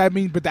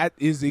 but that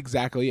is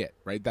exactly it,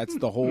 right? That's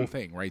the whole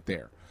thing right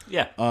there.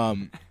 Yeah.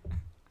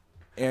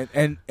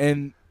 And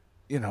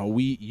you know,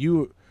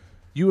 you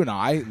and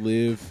I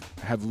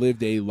have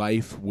lived a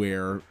life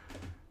where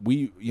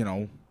we're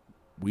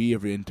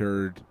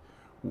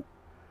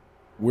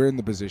in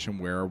the position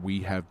where we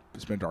have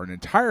spent our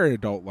entire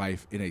adult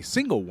life in a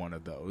single one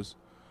of those.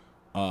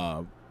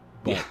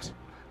 But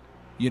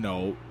you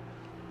know,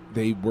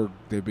 they've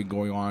been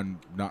going on,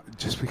 not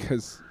just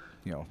because,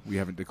 you know, we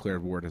haven't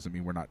declared war doesn't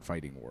mean we're not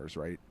fighting wars,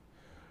 right?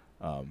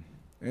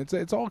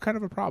 It's all kind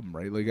of a problem,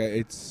 right? Like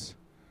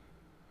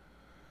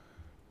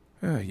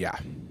yeah.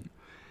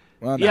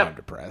 Well, now I'm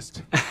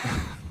depressed.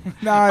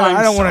 No,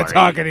 I don't want to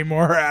talk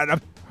anymore,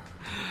 Adam.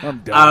 I'm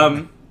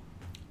done.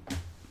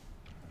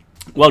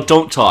 Well,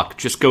 don't talk.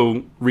 Just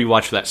go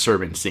rewatch that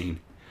sermon scene.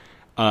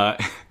 Because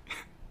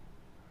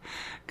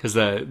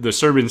the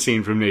sermon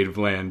scene from Native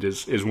Land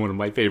is one of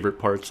my favorite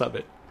parts of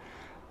it.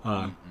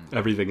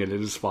 Everything in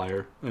it is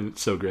fire, and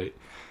it's so great.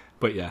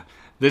 But yeah,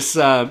 this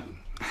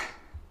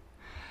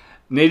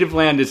Native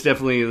Land is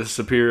definitely the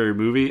superior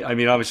movie. I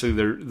mean, obviously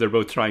they're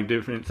both trying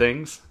different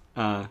things,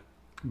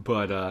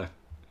 but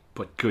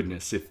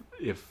goodness,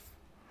 if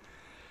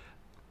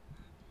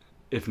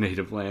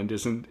Native Land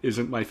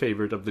isn't my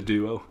favorite of the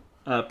duo.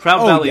 Proud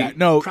Valley, yeah,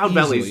 no, Proud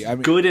Valley's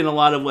good in a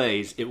lot of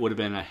ways. It would have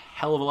been a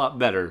hell of a lot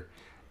better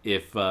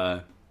if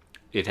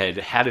it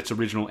had its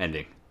original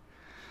ending.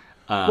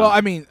 Well,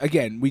 I mean,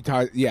 again, we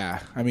talked.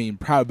 Yeah, I mean,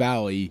 Proud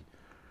Valley,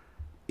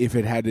 if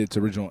it had its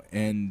original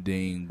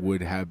ending,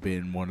 would have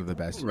been one of the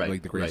best,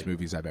 like the greatest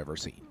movies I've ever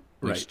seen.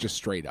 Just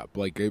straight up,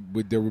 like I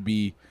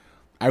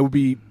would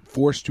be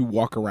forced to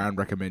walk around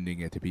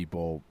recommending it to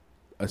people,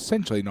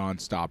 essentially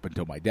nonstop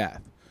until my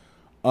death.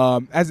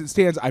 As it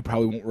stands, I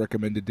probably won't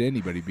recommend it to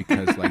anybody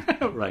because, like,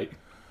 right.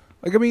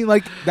 Like, I mean,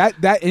 like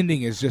that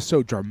ending is just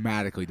so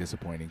dramatically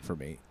disappointing for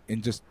me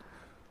in just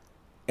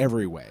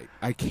every way.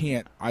 I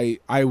can't.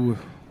 When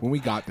we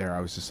got there,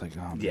 I was just like,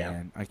 oh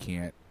man, I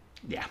can't.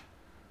 Yeah.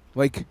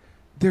 Like,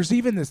 there's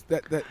even this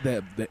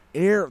the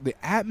air, the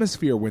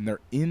atmosphere when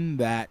they're in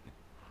that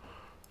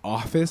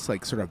office,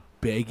 like sort of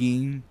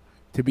begging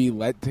to be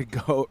let to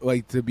go,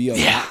 like to be allowed.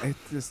 Yeah.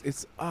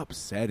 It's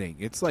upsetting.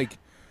 It's like.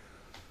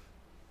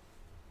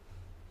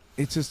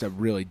 It's just a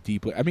really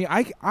deeply. I mean,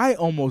 I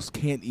almost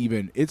can't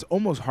even. It's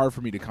almost hard for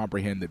me to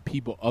comprehend that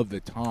people of the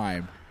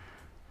time.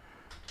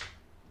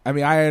 I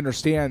mean, I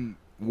understand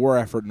war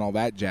effort and all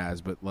that jazz,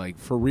 but like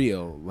for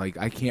real, like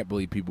I can't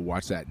believe people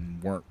watched that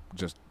and weren't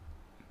just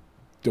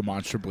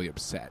demonstrably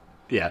upset.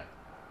 Yeah.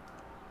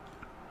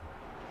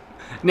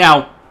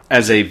 Now,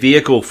 as a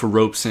vehicle for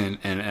Robeson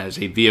and as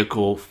a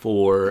vehicle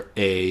for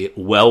a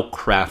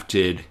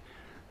well-crafted,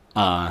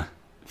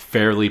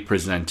 fairly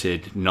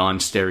presented,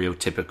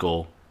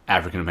 non-stereotypical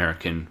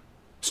African-American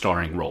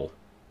starring role,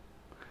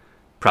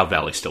 Proud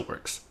Valley still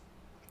works.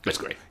 That's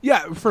great.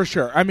 Yeah, for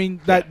sure. I mean,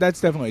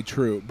 that's definitely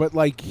true. But,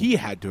 like, he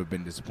had to have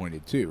been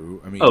disappointed,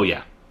 too. I mean, oh,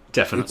 yeah.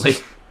 Definitely.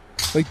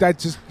 Like, that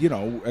just, you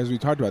know, as we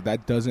talked about,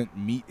 that doesn't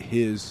meet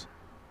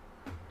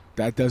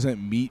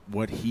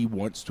what he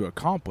wants to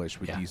accomplish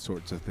with these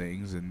sorts of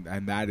things.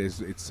 And that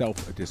is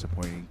itself a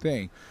disappointing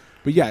thing.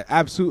 But, yeah,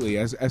 absolutely.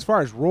 As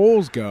far as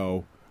roles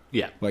go,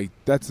 like,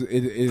 it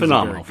is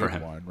phenomenal a very for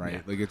good him. one, right?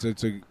 Yeah. Like,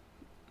 it's a...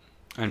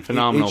 And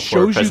phenomenal it for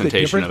shows you the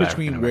presentation difference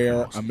between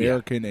where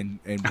American and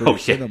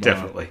British cinema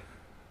definitely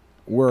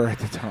were at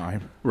the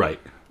time. Right.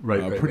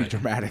 Pretty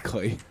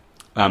dramatically.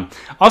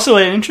 Also,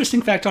 an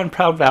interesting fact on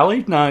Proud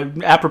Valley,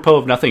 apropos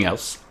of nothing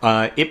else,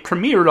 it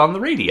premiered on the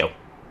radio.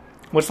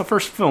 What's the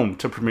first film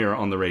to premiere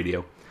on the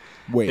radio?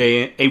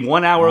 Wait. A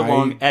 1 hour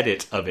long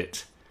edit of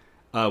it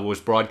was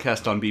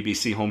broadcast on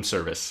BBC Home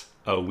Service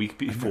a week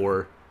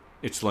before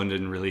its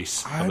London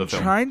release of the film. I'm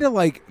trying to,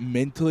 like,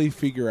 mentally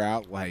figure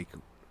out, like...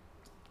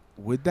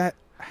 Would that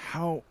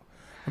how?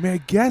 I mean, I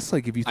guess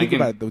like if you think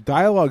about it, the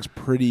dialogue's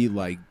pretty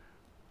well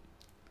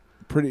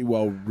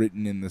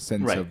written in the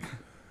sense of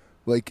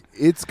like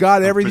it's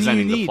got everything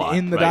you need plot,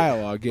 in the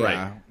dialogue.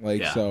 Yeah,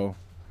 so.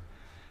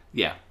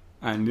 Yeah,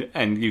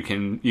 and you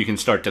can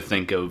start to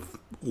think of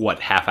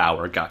what half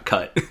hour got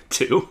cut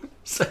too.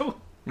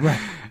 So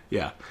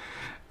yeah,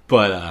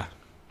 but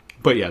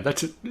yeah,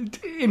 that's an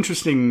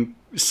interesting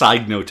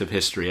side note of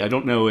history. I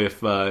don't know if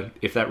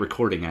that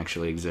recording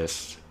actually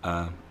exists,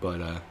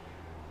 but.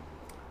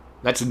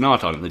 That's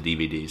not on the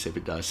DVDs if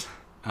it does,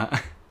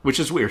 which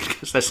is weird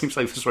because that seems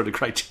like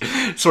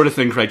the sort of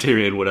thing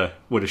Criterion would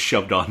have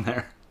shoved on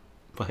there.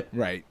 But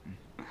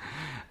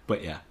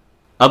but yeah,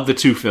 of the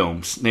two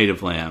films,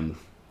 Native Land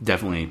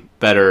definitely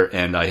better,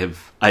 and I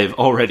have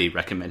already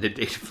recommended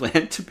Native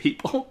Land to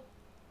people.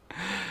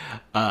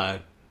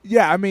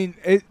 Yeah, I mean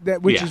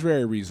which is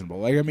very reasonable.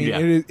 Like I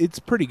mean, it's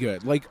pretty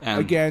good. Like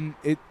again,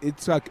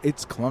 it's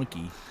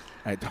clunky.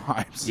 At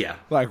times,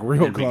 like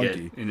real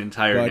clunky. An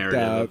entire narrative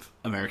of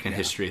American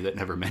history that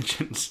never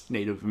mentions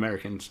Native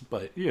Americans,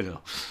 but you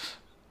know,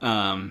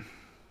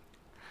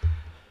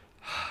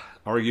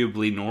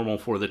 arguably normal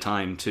for the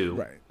time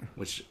too,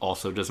 which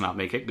also does not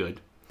make it good.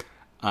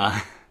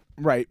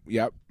 Right.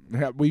 Yep.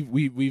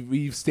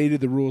 We've stated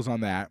the rules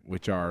on that,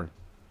 which are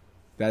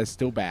that is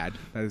still bad.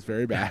 That is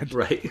very bad.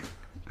 Right.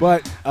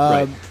 But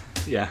right.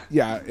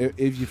 Yeah.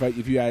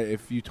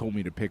 If you told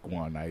me to pick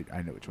one,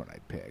 I know which one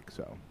I'd pick.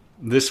 So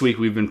this week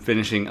we've been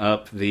finishing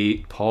up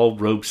the Paul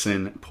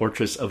Robeson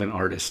Portraits of an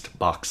Artist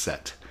box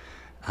set.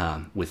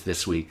 With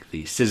this week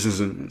the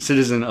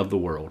Citizen of the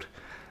World,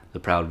 The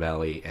Proud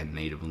Valley, and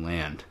Native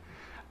Land.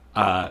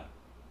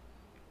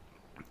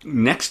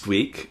 Next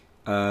week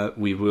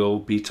we will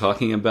be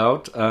talking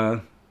about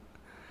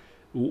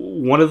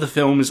one of the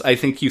films I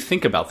think you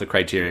think about the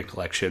Criterion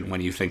Collection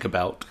when you think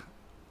about.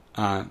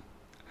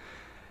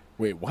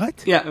 Wait,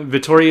 what? Yeah,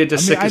 Vittorio De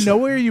Sica's. I know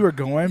where you were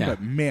going,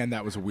 but man,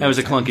 that was a weird. That was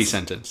a clunky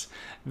sentence.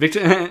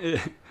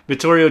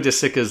 Vittorio De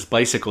Sica's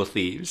Bicycle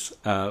Thieves,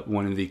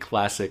 one of the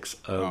classics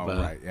of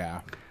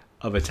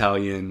of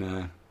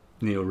Italian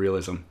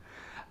neorealism.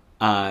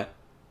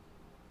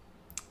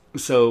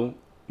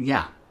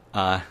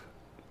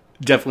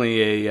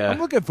 Definitely a. I'm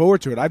looking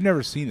forward to it. I've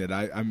never seen it.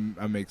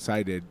 I'm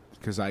excited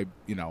because I've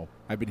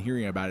been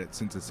hearing about it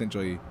since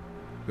essentially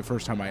the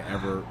first time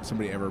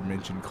somebody ever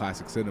mentioned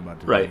classic cinema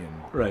to me.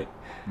 Right.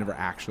 Never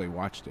actually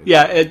watched it.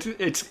 Yeah,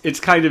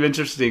 it's kind of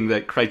interesting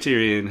that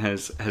Criterion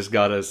has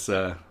got us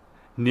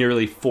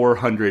nearly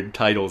 400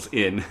 titles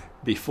in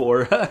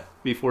before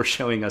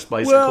showing us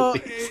Bicycle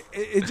Thieves.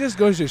 It just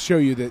goes to show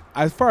you that,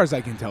 as far as I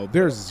can tell,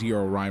 there's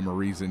zero rhyme or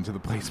reason to the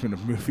placement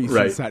of movies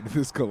inside of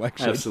this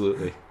collection.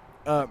 Absolutely.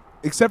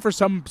 Except for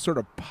some sort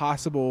of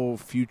possible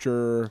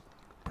future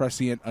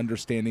prescient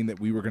understanding that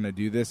we were going to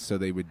do this, so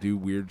they would do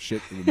weird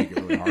shit that would make it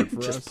really hard for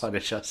us. Just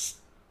punish us.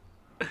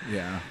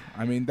 Yeah.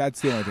 I mean, that's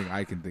the only thing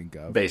I can think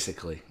of.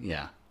 Basically,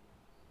 yeah.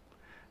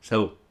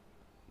 So,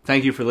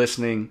 thank you for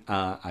listening.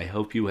 I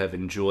hope you have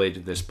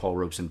enjoyed this Paul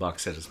Robeson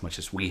box set as much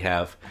as we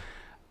have.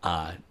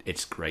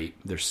 It's great.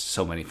 There's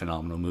so many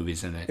phenomenal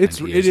movies in it.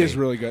 It is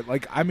really good.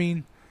 Like, I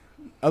mean,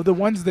 of the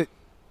ones that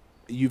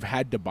you've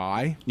had to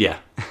buy, I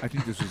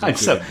think this was a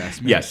good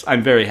investment. Yes,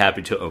 I'm very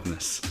happy to own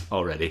this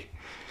already.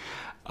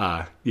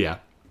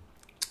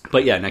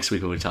 But next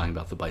week we'll be talking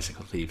about the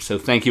Bicycle Thieves. So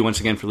thank you once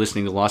again for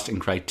listening to Lost in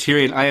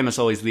Criterion. I am, as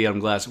always, the Adam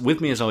Glass.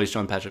 With me, as always,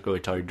 John Patrick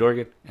Oitari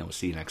Dorgan, and we'll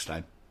see you next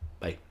time.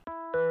 Bye.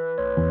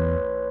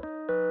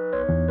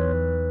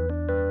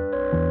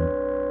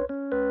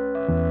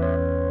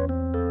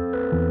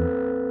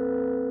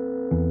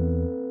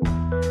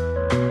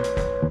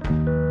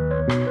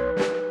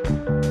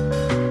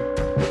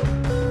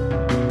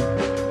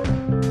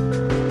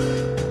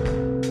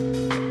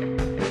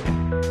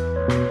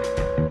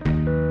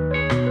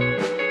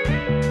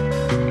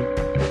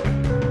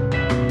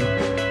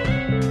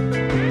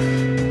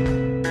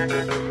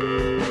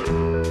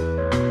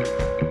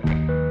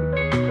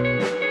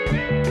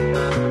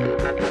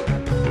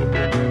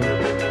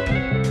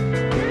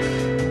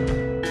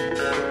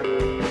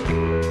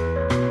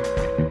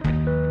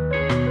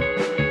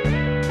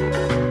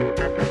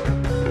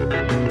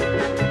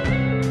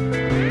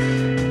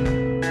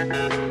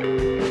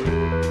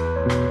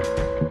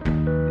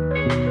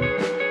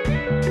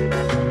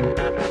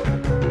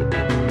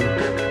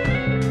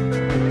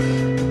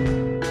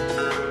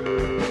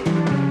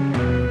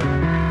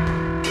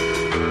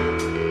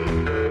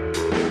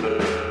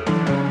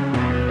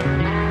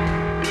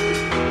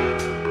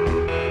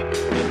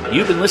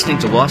 You've been listening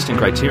to Lost in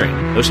Criterion,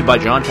 hosted by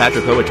John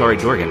Patrick Oitari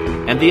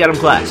Dorgan and the Adam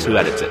Glass, who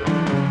edits it.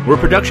 We're a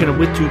production of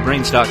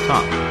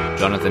WithTwoBrains.com.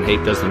 Jonathan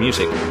Haidt does the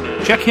music.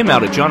 Check him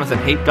out at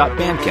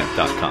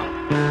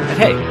jonathanhaidt.bandcamp.com. And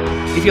hey,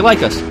 if you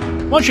like us,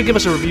 why don't you give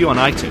us a review on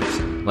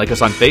iTunes, like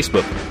us on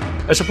Facebook,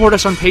 or support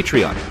us on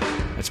Patreon.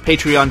 That's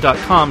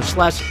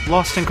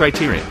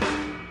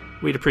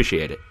patreon.com/LostInCriterion. We'd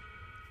appreciate it.